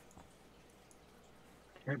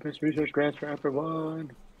 Campus research grants for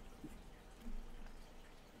everyone.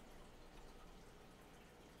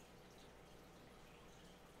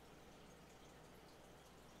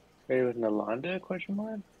 Hey, with Nalanda? Question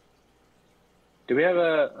mark. Do we have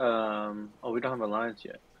a Oh, we don't have an alliance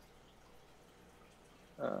yet.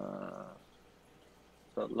 So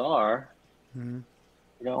Lar, you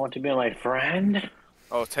don't want to be my friend?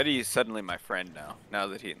 Oh, Teddy is suddenly my friend now. Now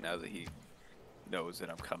that he knows that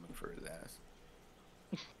I'm coming for his ass.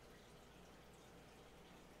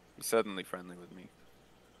 He's suddenly friendly with me.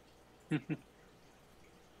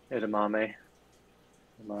 Edamame.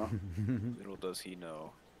 Little does he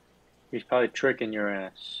know. He's probably tricking your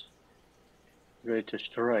ass. Ready to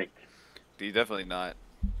strike. He's definitely not.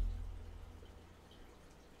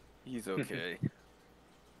 He's okay.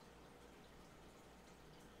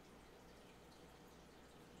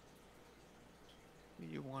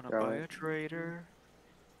 You wanna buy a trader?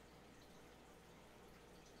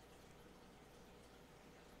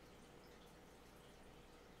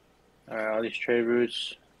 Alright, all these trade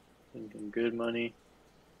routes. Making good money.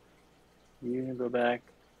 You can go back,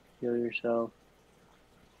 heal yourself.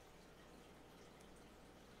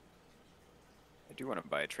 I do want to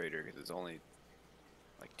buy a trader because it's only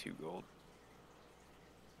like 2 gold.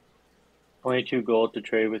 22 gold to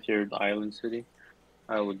trade with your island city.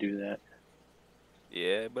 I will do that.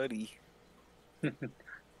 Yeah, buddy.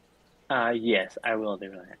 Yes, I will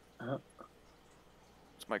do that.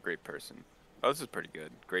 It's my great person. Oh, this is pretty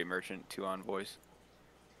good. Great merchant, 2 envoys.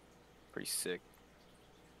 Pretty sick.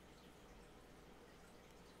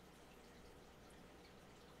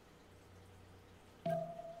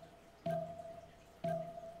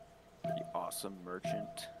 Pretty awesome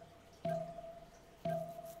merchant.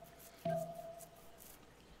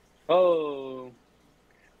 Oh,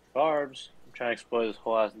 barbs. I'm trying to explore this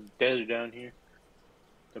whole ass desert down here.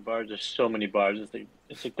 The barbs, there's so many barbs. It's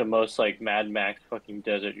like the most like Mad Max fucking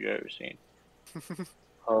desert you've ever seen.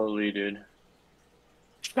 Holy dude.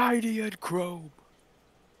 Shiny and chrome.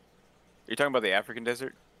 You're talking about the African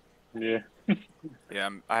desert? Yeah. Yeah,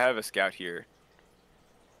 I have a scout here.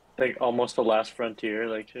 Like almost the last frontier,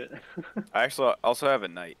 like shit. I actually also have a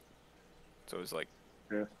knight. So it's like,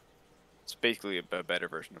 Yeah. it's basically a better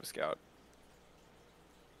version of a scout.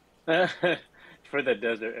 For the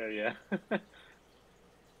desert area.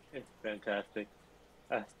 It's fantastic.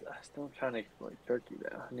 I'm still trying to exploit Turkey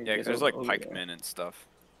though. Yeah, because there's like pikemen and stuff.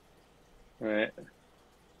 Right.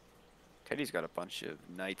 Teddy's got a bunch of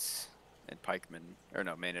knights and pikemen, or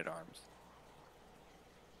no, men-at-arms.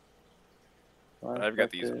 Well, I've got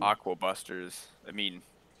these aqua busters. I mean,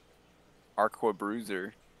 aqua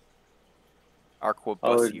bruiser. Aqua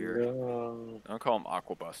bustier. No. Don't call him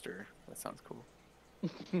aqua buster. That sounds cool.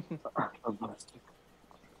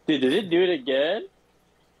 Dude, did it do it again?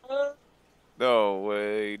 No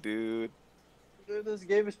way, dude. Dude, this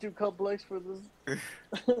game is too complex for this.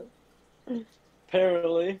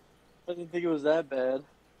 Apparently. I didn't think it was that bad.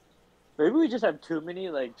 Maybe we just have too many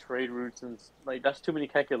like trade routes and like that's too many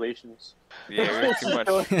calculations. Yeah, we have too much.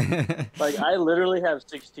 Like I literally have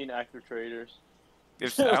 16 active traders.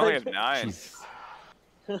 I only have 9. Jesus.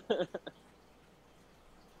 You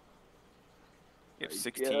have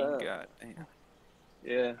 16. Yeah. God damn.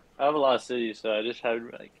 Yeah, I have a lot of cities, so I just have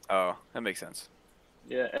like Oh, that makes sense.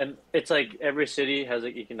 yeah, and it's like every city has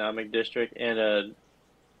like economic district and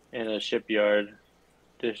a shipyard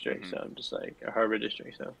district. So I'm just like a harbor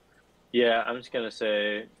district. So yeah, I'm just gonna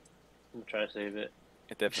say I'm trying to save it.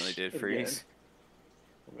 It definitely did freeze.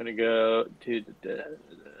 I'm gonna go to the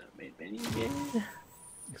main menu again.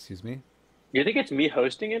 Excuse me? You think it's me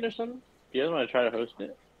hosting it or something? You guys want to try to host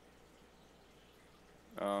it?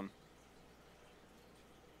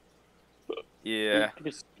 Yeah, I think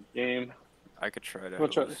it's the game. I could try to We'll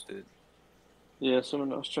try host it. Yeah,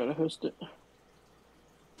 someone else try to host it.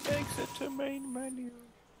 Exit to main menu.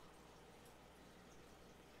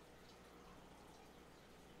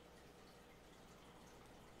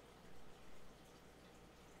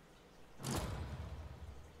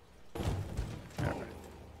 Alright.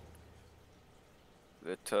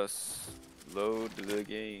 Let us load the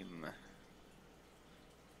game.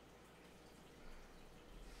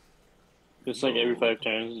 It's like every 5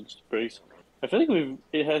 turns it just breaks. I feel like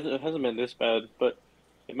it hasn't been this bad, but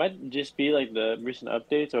it might just be like the recent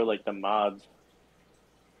updates or like the mods.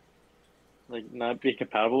 Like not being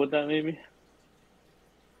compatible with that maybe.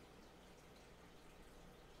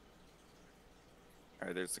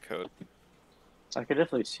 Alright, there's the code. I could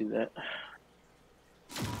definitely see that.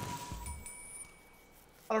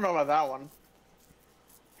 I don't know about that one.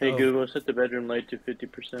 Hey Oh. Google, set the bedroom light to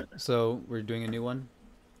 50%. So we're doing a new one?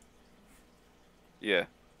 Yeah.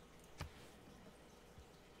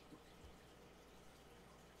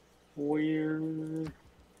 Weird.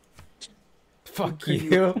 Fuck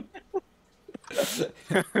you.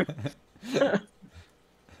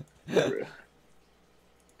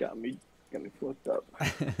 Got me fucked up.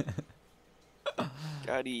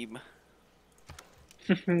 Got him.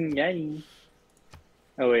 Yay.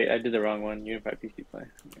 Oh wait, I did the wrong one. Unified PC Play.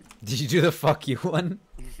 Did you do the fuck you one?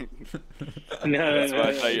 No, That's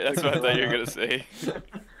what I thought you were gonna say.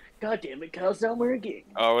 God damn it, Kyle's not working.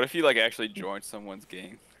 Oh, what if you like actually joined someone's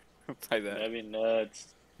game? Play that. That'd be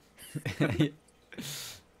nuts.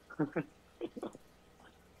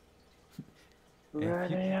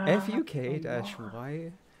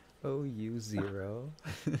 FUK-YOU0.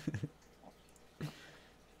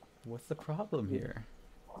 What's the problem here?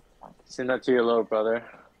 Send that to your little brother.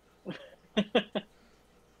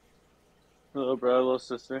 Little brother, little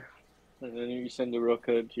sister. And then you send the real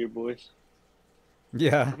code to your boys.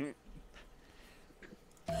 Yeah.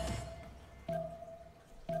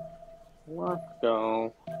 What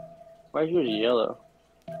the? Why is yours yellow?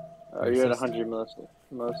 Oh, you're at Racist. 100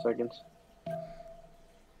 milliseconds.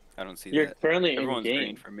 I don't see You're that. currently Everyone's in green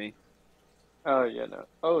game. for me. Oh yeah, no.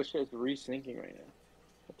 Oh shit, it's resyncing right now.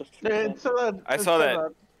 What the fuck? I saw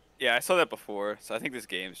that. Yeah, I saw that before, so I think this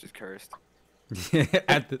game is just cursed.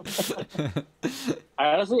 At the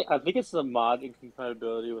I think it's the mod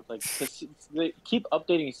incompatibility with like. 'Cause they keep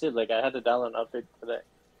updating Sid. Like I had to download an update today.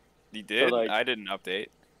 You did? like- I didn't update.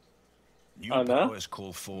 New Oh, no? powers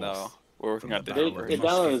call forth. No, we're From working on the different battle It of versions.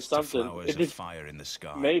 downloaded muskets to something. flowers It of just- fire in the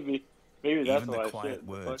sky. Maybe that's Even why the I quiet should.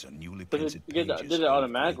 words on newly But printed it pages did it hold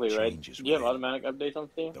automatically, great right? changes Do you have within. automatic updates on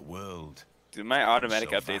Steam? The world Dude, my automatic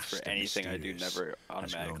so updates vast for and anything I do mysterious never has grown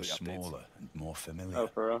automatically updates. smaller and more familiar. Oh,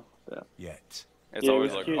 for real? Yeah. Yet It's Yeah,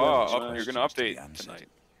 always we like, should oh, have you're gonna questions to be update answered, tonight.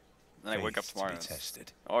 Then I wake up faiths tomorrow. to and be it's,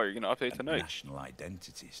 tested, oh, you're gonna update and tonight. national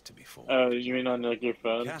identities to be formed. Oh, you mean on like your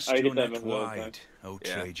phone? Cast I your get that net message all the time. wide, O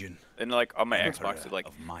Yeah. Trajan. And like on my Emperor Xbox, it like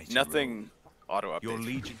of mighty nothing Rome. auto Your updates.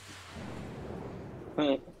 legion.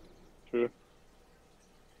 True.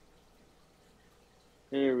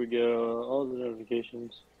 Here we go. All the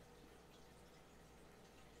notifications.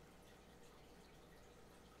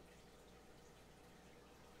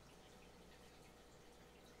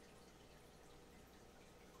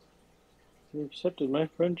 You accepted my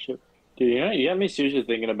friendship. Dude, you got me seriously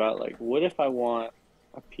thinking about, like, what if I want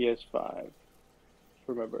a PS5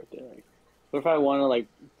 for my birthday? Like, what if I want to, like,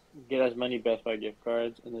 get as many Best Buy gift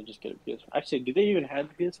cards and then just get a PS5? Actually, do they even have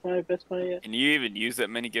the PS5 Best Buy yet? Can you even use that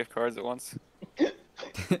many gift cards at once?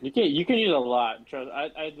 You can use a lot. Trust.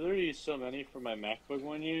 I literally used so many for my MacBook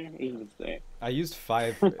one year. It was insane. I used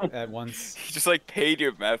 5 at once. You just like paid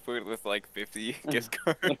your MacBook with like 50 gift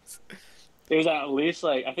cards. It was at least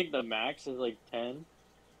like I think the max is like 10.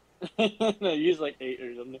 No, use like 8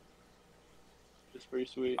 or something. It's pretty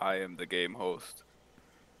sweet. I am the game host.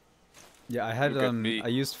 Yeah, I had Look at me. I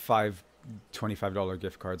used 5 $25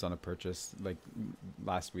 gift cards on a purchase like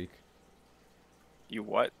last week. You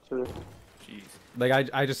what? Sure. Jeez. Like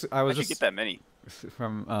I was How'd you just get that many?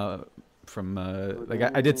 from like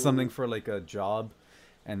I did something for like a job,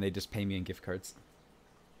 and they just pay me in gift cards.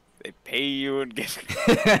 They pay you and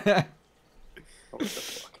get. What the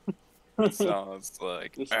fuck? Sounds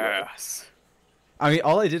like This way. ass. I mean,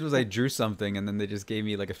 all I did was I drew something, and then they just gave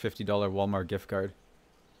me like a $50 Walmart gift card.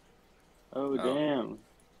 Oh, Oh. damn.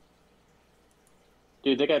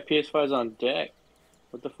 Dude, they got PS5s on deck.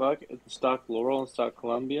 What the fuck? It's stock Laurel and stock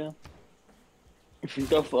Columbia.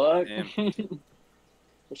 The fuck? Damn.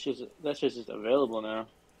 That's just available now.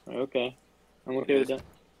 Okay. I'm okay with that.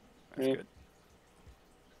 That's Yeah. good.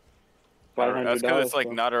 $500. That's because it's like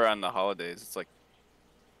so- not around the holidays. It's like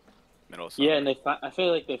middle of summer. Yeah, and I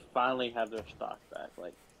feel like they finally have their stock back.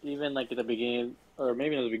 Like even like at the beginning, or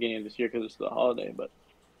maybe at the beginning of this year because it's the holiday, but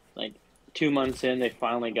like 2 months in, they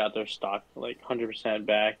finally got their stock like 100%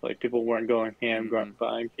 back. Like people weren't going ham, Mhm.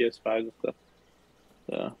 buying PS5s and stuff.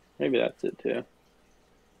 So maybe that's it too.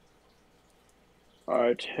 All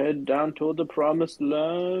right, head down toward the promised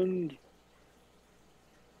land.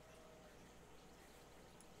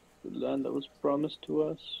 The land that was promised to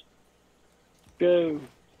us. Go.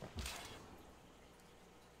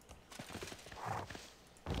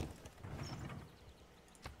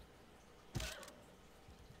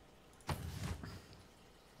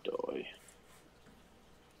 Die.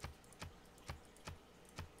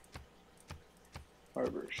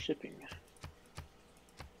 Harbor shipping.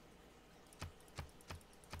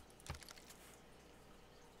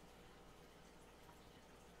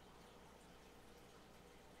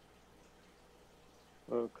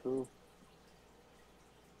 Oh, cool.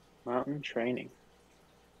 Mountain training.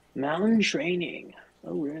 Mountain training.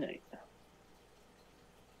 Oh, right.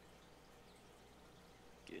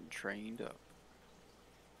 Getting trained up.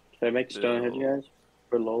 Should I make Stonehead, you guys?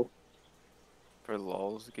 For lol. For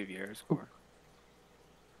lols, give you air score.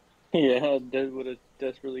 Yeah, that's what it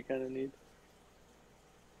desperately kind of needs.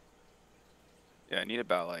 Yeah, I need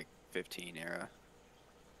about like 15 era.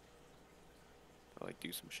 To like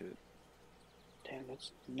do some shit. Damn,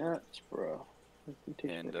 that's nuts, bro. That can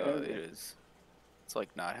take And forever. it is. It's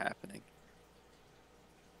like not happening.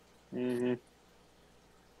 Mm-hmm.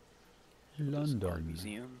 This art London.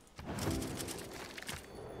 museum.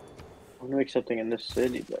 I'm gonna make something in this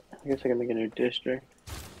city, but I guess I can make a new district.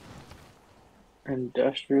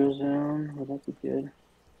 Industrial zone. Would that be good?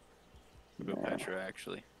 Go No, Petra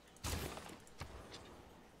actually.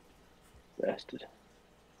 bastard.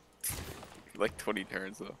 Like 20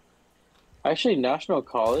 turns though. Actually, National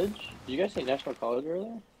College. Did you guys say National College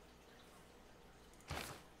earlier?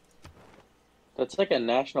 That's like a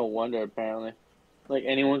national wonder, apparently. Like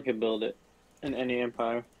anyone can build it in any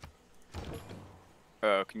empire.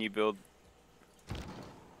 Oh, can you build?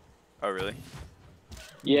 Oh really?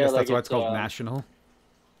 Yeah, Guess like that's why it's called uh, national.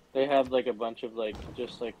 They have like a bunch of like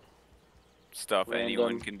just like Stuff anyone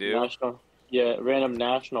random can do. national, yeah, random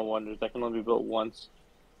national wonders that can only be built once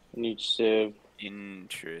in each civ.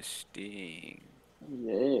 Interesting.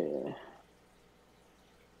 Yeah.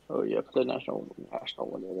 Oh yeah, put the national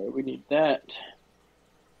wonder there. We need that.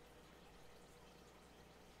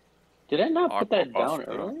 Did I not put that down Aquaposter.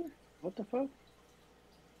 earlier? What the fuck?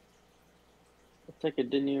 It's like I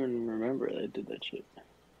didn't even remember that I did that shit.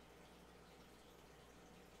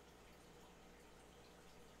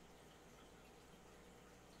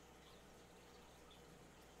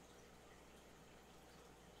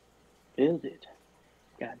 Build it.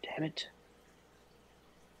 God damn it.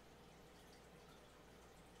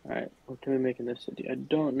 Alright, what can we make in this city? I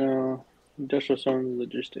don't know. Industrial zone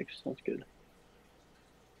logistics. Sounds good.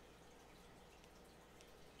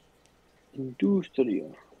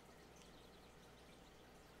 Industrial.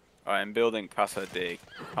 I'm building Casa de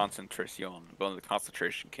Concentracion. I'm building the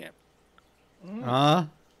concentration camp. Huh?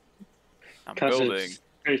 I'm building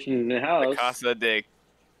Concentration in the the house. Casa de.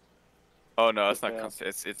 Oh no, it's not.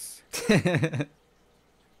 Okay.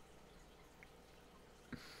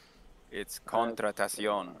 It's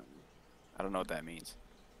Contratacion. I don't know what that means.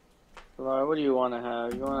 Laura, what do you want to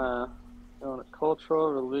have? You want a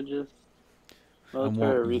cultural, religious, military,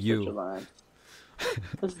 or want research you. alliance?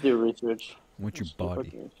 Let's do research. I want your Let's do body.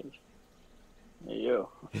 fucking research. Hey, yo.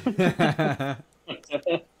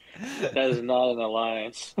 That is not an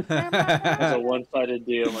alliance. That's a one-sided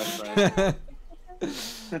deal, my friend.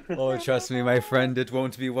 Oh, trust me, my friend, it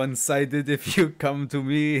won't be one-sided if you come to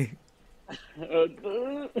me.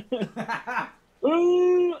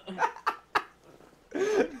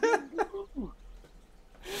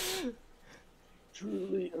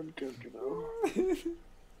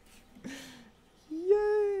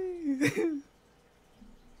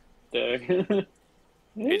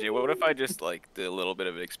 AJ, what if I just like did a little bit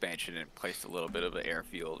of an expansion and placed a little bit of an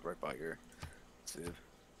airfield right by your civ?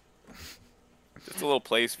 Just a little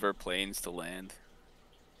place for planes to land.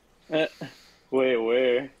 Wait,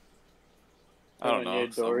 where? I don't Near know,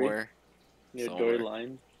 somewhere. Near somewhere. Dory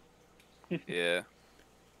Line. Yeah.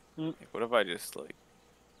 Like, what if I just like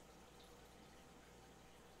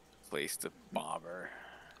placed a bomber?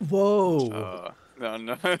 Whoa.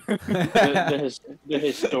 No. The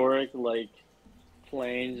historic like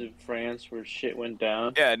plains of France where shit went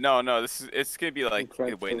down. Yeah, no. It's gonna be like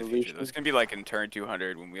French way in the future. Revolution. It's gonna be like in Turn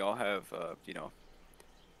 200 when we all have, you know,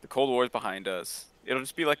 the Cold War's behind us. It'll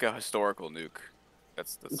just be like a historical nuke.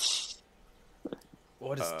 That's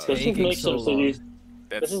What is Let's just taking make so some long? cities.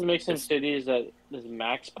 Let's just make some cities that there's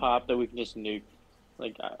max pop that we can just nuke,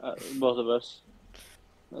 like both of us.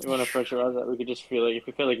 You want to pressurize that? We could just feel like if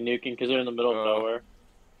we feel like nuking because they're in the middle of nowhere,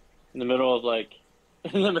 in the middle of like,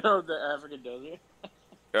 in the middle of the African desert.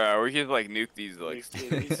 we could like nuke these like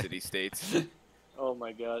Nuke city states. Oh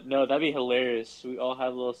my god, no, that'd be hilarious. We all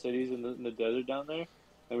have little cities in the desert down there,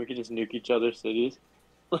 and we could just nuke each other's cities,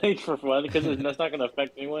 like for fun, because that's not gonna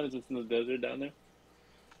affect anyone. It's just in the desert down there.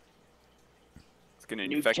 It's gonna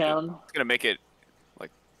Nuke infect it. town. It's gonna make it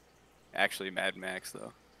like actually Mad Max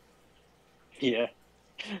though. Yeah.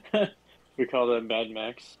 We call that Mad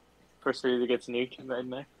Max. First city that gets nuked, Mad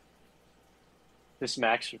Max. This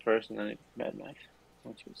Max first, and then Mad Max.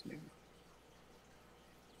 Once it gets nuked.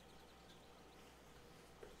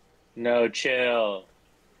 No chill.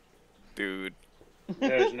 Dude.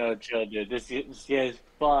 There's no chill, dude. This guy's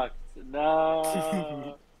fucked.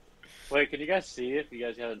 No. Wait, can you guys see if you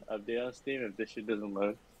guys have an update on Steam if this shit doesn't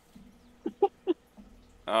load?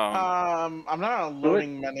 I'm not on a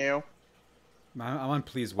loading menu. I'm on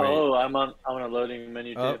please wait. Oh, I'm on a loading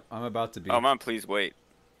menu too. Oh, I'm about to be. I'm on please wait.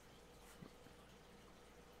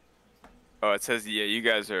 Oh, it says yeah, you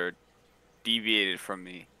guys are deviated from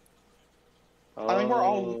me. Oh. I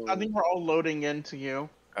think we're all loading into you.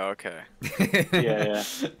 Oh, okay. Yeah.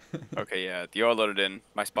 Okay, yeah. You all loaded in.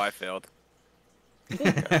 My spy failed.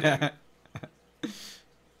 My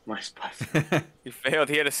spy. He failed.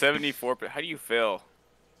 He had a 74%. How do you fail?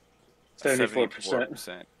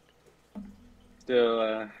 74%. Still,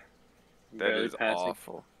 that barely is passing.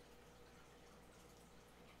 awful.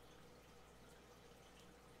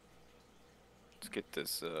 Let's get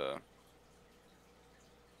this,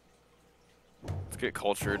 let's get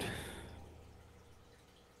cultured.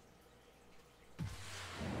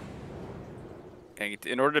 Dang it.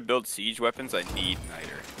 In order to build siege weapons, I need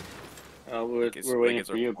niter. We're waiting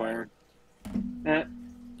for you, Byron.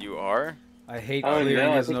 You are? I hate Oh clearing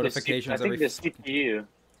no! his notifications I think every. the CPU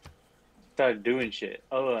started doing shit.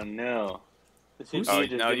 Oh no! The CPU Oh,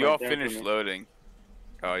 just no, did you my all turn finished for me. loading.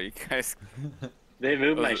 Oh, you guys. They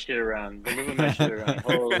moved Those my are- shit around. They're moving my shit around.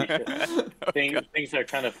 Holy shit! Oh, Things are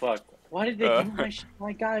kind of fucked. Why did they give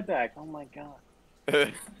my guy back? Oh my god!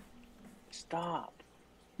 God. Stop!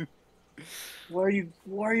 Where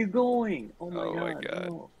are you going? Oh my Oh my god! God.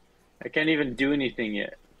 No. I can't even do anything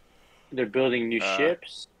yet. They're building new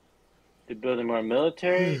ships. They're building more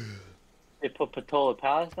military. They put Patola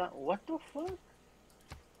Palace down. What the fuck?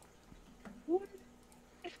 What?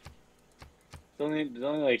 There's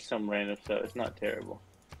only like some random stuff. It's not terrible.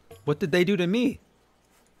 What did they do to me?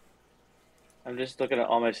 I'm just looking at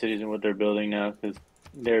all my cities and what they're building now because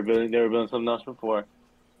they were building something else before.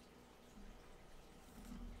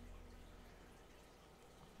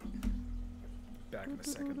 Back in a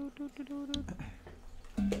second.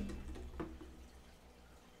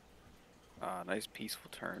 Nice peaceful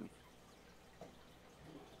turn.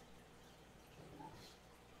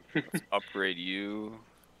 Let's upgrade you.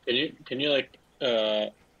 Can you like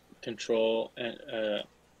control and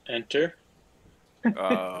enter?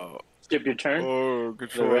 Skip your turn. Oh,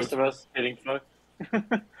 good The rest of us getting fucked.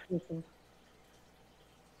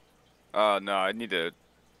 No, I need to,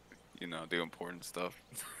 do important stuff.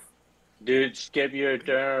 Dude, skip your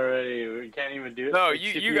turn already. We can't even do it. No, Like,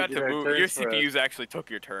 you got did to our move. turns Your for us. CPUs actually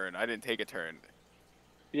took your turn. I didn't take a turn.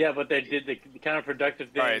 Yeah, but they did the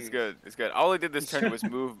counterproductive thing. All right, it's good. It's good. All I did this turn was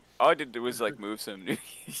move. All I did was like move some new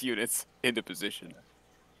units into position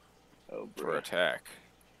Oh, for bro. attack.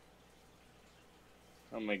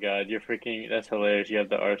 Oh my god, you're freaking. That's hilarious. You have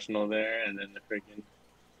the arsenal there, and then the freaking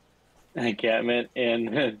encampment,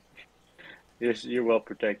 and you're well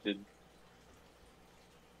protected.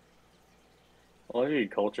 All of you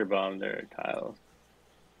culture bomb their tiles.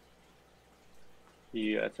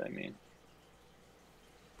 US, I mean.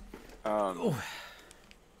 Can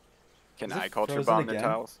Is it I culture frozen bomb the again?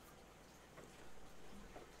 tiles?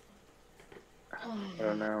 I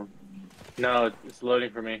don't know. No, it's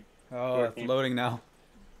loading for me. Oh, it's Working. loading now.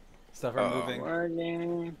 Stuff are Uh-oh. moving.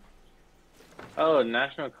 Working. Oh,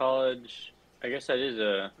 National College. I guess that is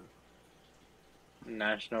a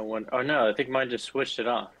national one. Oh no, I think mine just switched it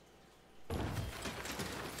off.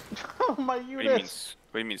 Oh my What do you mean? units.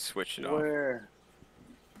 What do you mean switch it off? Where?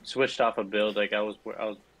 Switched off a build like I was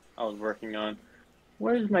working on.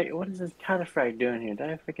 Where's my? What is this cataphract doing here? Did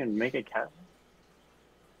I freaking make a cat?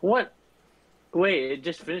 What? Wait, it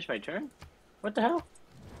just finished my turn? What the hell?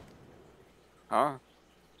 Huh?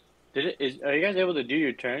 Did it? Are you guys able to do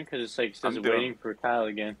your turn? Because it's like says I'm doing- waiting for Kyle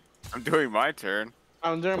again. I'm doing my turn.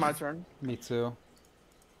 I'm doing my turn. Me too.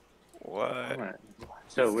 What? Alright.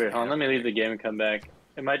 So weird. Hold on, let me leave the game and come back.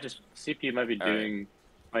 It might just CPU might be Alright. doing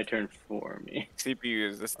my turn for me. CPU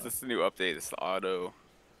is this the new update? It's the auto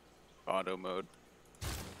mode.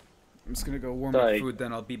 I'm just gonna go warm Like- up food,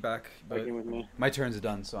 then I'll be back. But Working with me. my turn's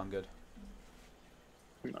done, so I'm good.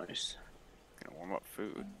 Nice. Gonna warm up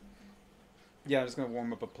food. Yeah, I'm just gonna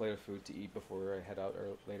warm up a plate of food to eat before I head out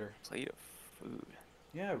later. Plate of food.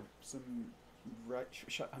 Yeah, some. Right.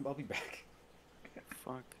 Shut. I'll be back.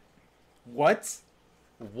 Fuck. What?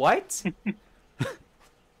 What?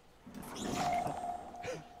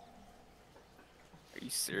 Are you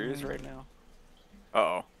serious right now?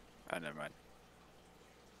 Uh-oh. Oh, never mind.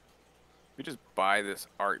 We just buy this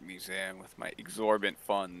art museum with my exorbitant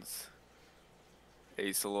funds.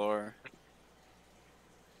 Acelor.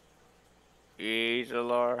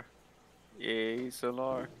 Acelor.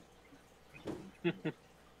 Acelor. Let's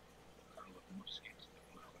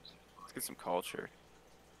get some culture.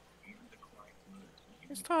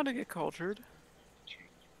 It's time to get cultured.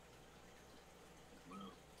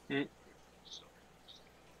 Mm.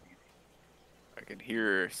 I can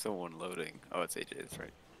hear someone loading. Oh, it's AJ, that's right.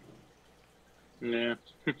 Yeah.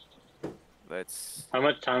 Let's How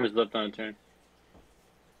much time is left on a turn?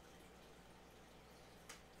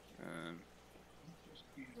 um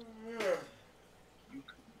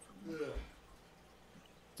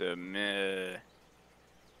the meh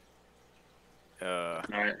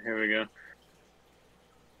Alright, here we go.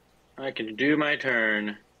 I can do my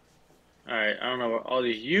turn. Alright, I don't know where all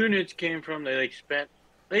these units came from. They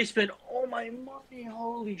spent all my money,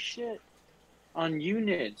 holy shit. On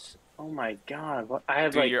units. Oh my god. What I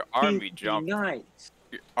have Dude, like your army 50 jumped. knights.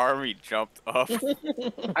 your army jumped up.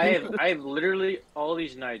 I have literally all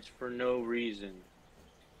these knights for no reason.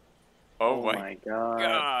 Oh my god.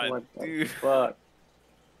 God, What the dude. fuck?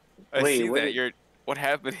 I Wait, see what that. did- You're what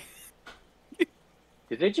happened?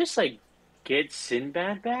 Did they just like get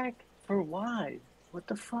Sinbad back? For why? What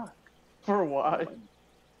the fuck? For what?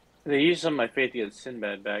 They used some of my faith to get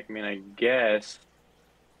Sinbad back. I mean, I guess.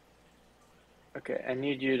 Okay, I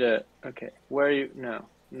need you to. Okay, where are you? No.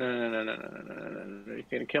 No. You're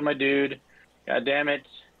gonna kill my dude. God damn it.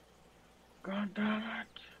 God damn it.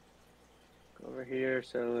 Go over here,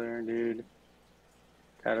 settler, dude.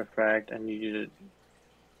 Cataphract, I need you to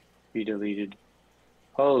be deleted.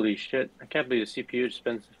 Holy shit. I can't believe the CPU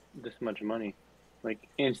spends this much money. Like,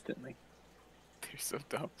 instantly. You're so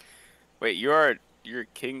dumb. Wait, you're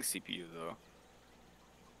king CPU though.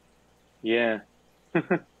 Yeah.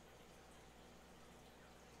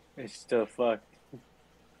 It's still fucked.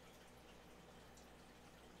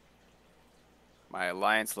 My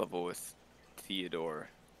alliance level with Theodora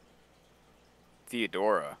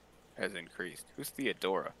has increased. Who's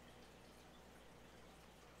Theodora?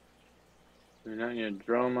 We're not your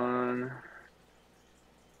Dromon.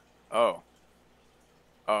 Oh,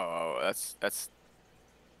 that's.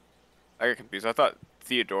 I got confused. I thought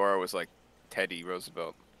Theodora was like Teddy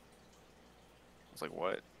Roosevelt. I was like,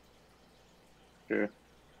 what? Sure.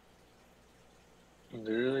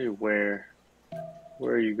 Literally, where?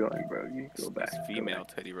 Where are you going, bro? You go back. It's go female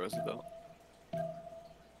back. Teddy Roosevelt.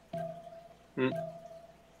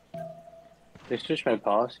 They switched my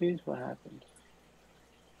policies? What happened?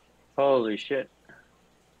 Holy shit.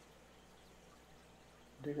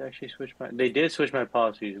 They actually switch my. They did switch my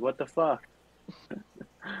policies. What the fuck?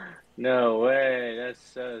 No way. That's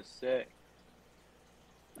so sick.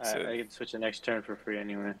 Alright, I can switch the next turn for free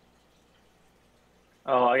anyway.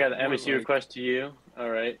 Oh, I got an embassy like- request to you.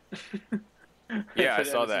 Alright. Yeah, I Put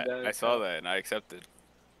saw embassy that. down. I saw that, and I accepted.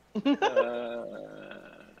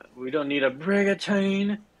 We don't need a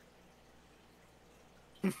brigantine.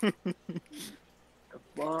 The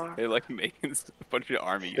fuck? They're like making a bunch of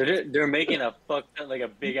army. They're making a like a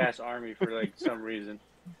big ass army for like some reason.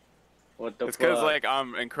 What the It's fuck? because like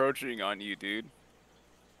I'm encroaching on you, dude.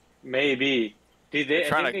 Maybe. Dude, They're I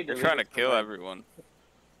trying think to they they're trying to deleted kill some, everyone.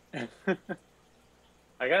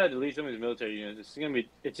 I gotta delete some of these military units.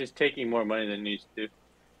 It's just taking more money than it needs to.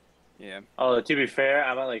 Yeah. Oh, to be fair,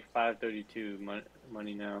 I'm at like 532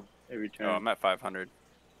 money now. every turn. Oh, I'm at 500.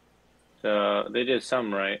 So they did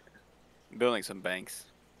some right. I'm building some banks.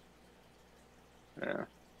 Yeah.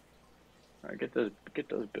 Alright, get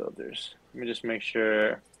those builders. Let me just make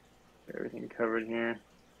sure everything covered here.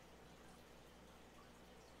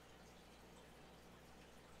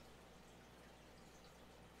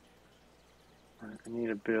 Alright, I need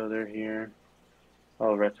a builder here.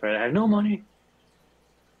 Oh, that's right. I have no money.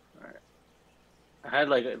 Alright. I had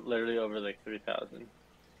like literally over like 3,000.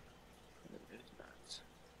 It's nuts.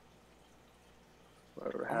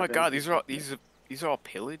 Whatever Oh my happened, God, these are all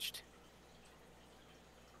pillaged.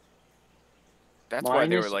 That's why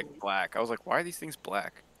they were Minus- like black. I was like, why are these things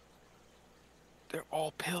black? They're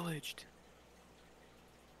all pillaged.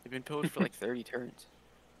 They've been pillaged for like 30 turns.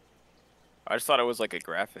 I just thought it was like a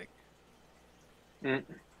graphic. Mm,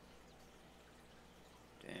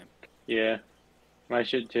 Damn. yeah, my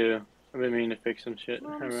shit too. I've been meaning to fix some shit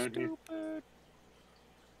around here.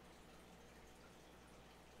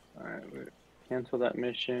 Alright, cancel that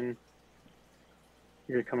mission.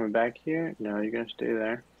 You're coming back here? No, you're gonna stay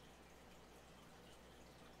there.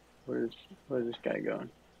 Where's this guy going?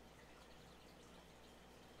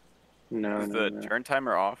 No, Is no, the no. turn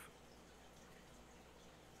timer off?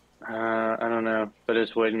 I don't know, but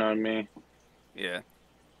it's waiting on me. Yeah.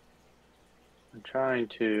 I'm trying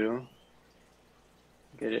to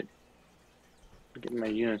get my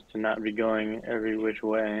units to not be going every which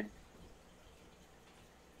way.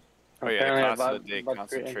 Oh yeah, Apparently the class about- of the day about to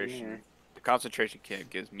create concentration. engineer. The concentration camp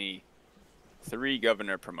gives me 3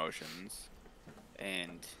 governor promotions,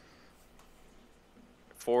 and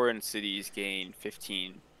foreign cities gain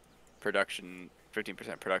 15% production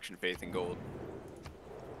faith in gold.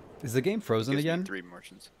 Is the game frozen Gives me again? 3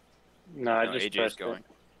 merchants. No, I No, just AJ's pressed going. it.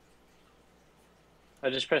 I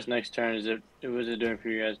just pressed next turn. Was it doing for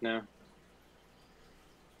you guys now?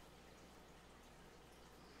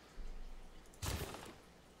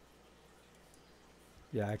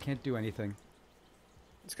 Yeah, I can't do anything.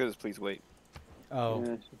 It's because please wait. Oh,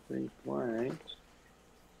 Yes, please wait.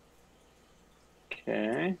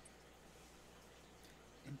 Okay.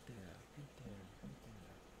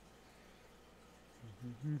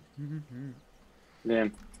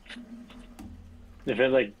 Damn. If it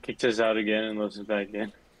like kicks us out again and lets us back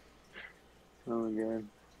in. Oh my god.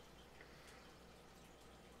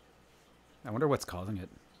 I wonder what's causing it.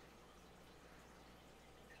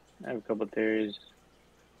 I have a couple theories.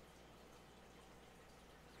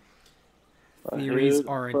 But Theories who the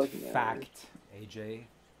aren't fuck knows? fact, AJ.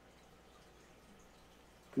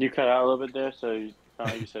 You cut out a little bit there, so you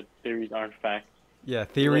said theories aren't fact. Yeah,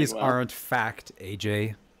 theories well. aren't fact,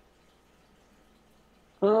 AJ.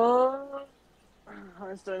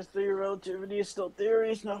 Einstein's theory of relativity is still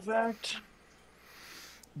theory, it's not fact.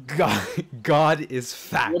 God is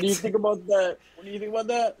fact. What do you think about that? What do you think about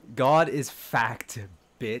that? God is fact,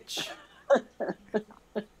 bitch.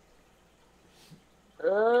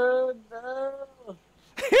 No.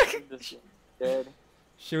 This one's dead.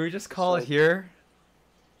 Should we just call it like- here?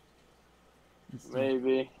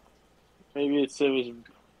 Maybe its civ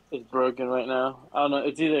is broken right now. I don't know.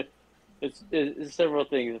 It's either it's several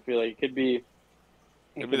things. I feel like it could be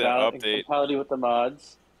Could be that update. compatibility with the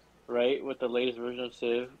mods, right? With the latest version of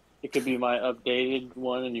Civ. It could be my updated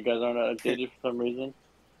one, and you guys aren't updated for some reason.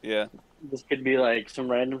 Yeah. This could be like some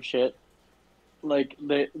random shit. Like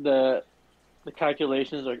the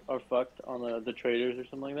calculations are fucked on the traders or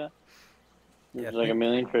something like that. There's Yeah, like a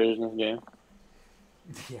million traders in this game.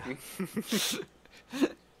 Yeah.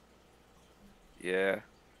 Yeah.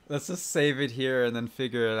 Let's just save it here and then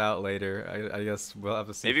figure it out later. I guess we'll have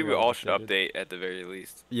to see. if Maybe we we're all should updated. update at the very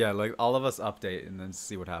least. Yeah, like all of us update and then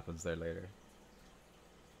see what happens there later.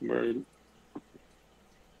 Word.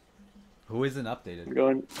 Who isn't updated?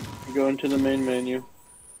 Going to the main menu.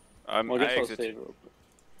 Well, I guess I'll I save it.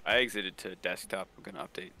 exited to desktop. I'm gonna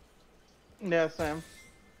update. Yeah, Sam.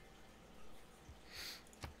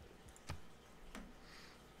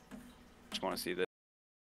 Just want to see this.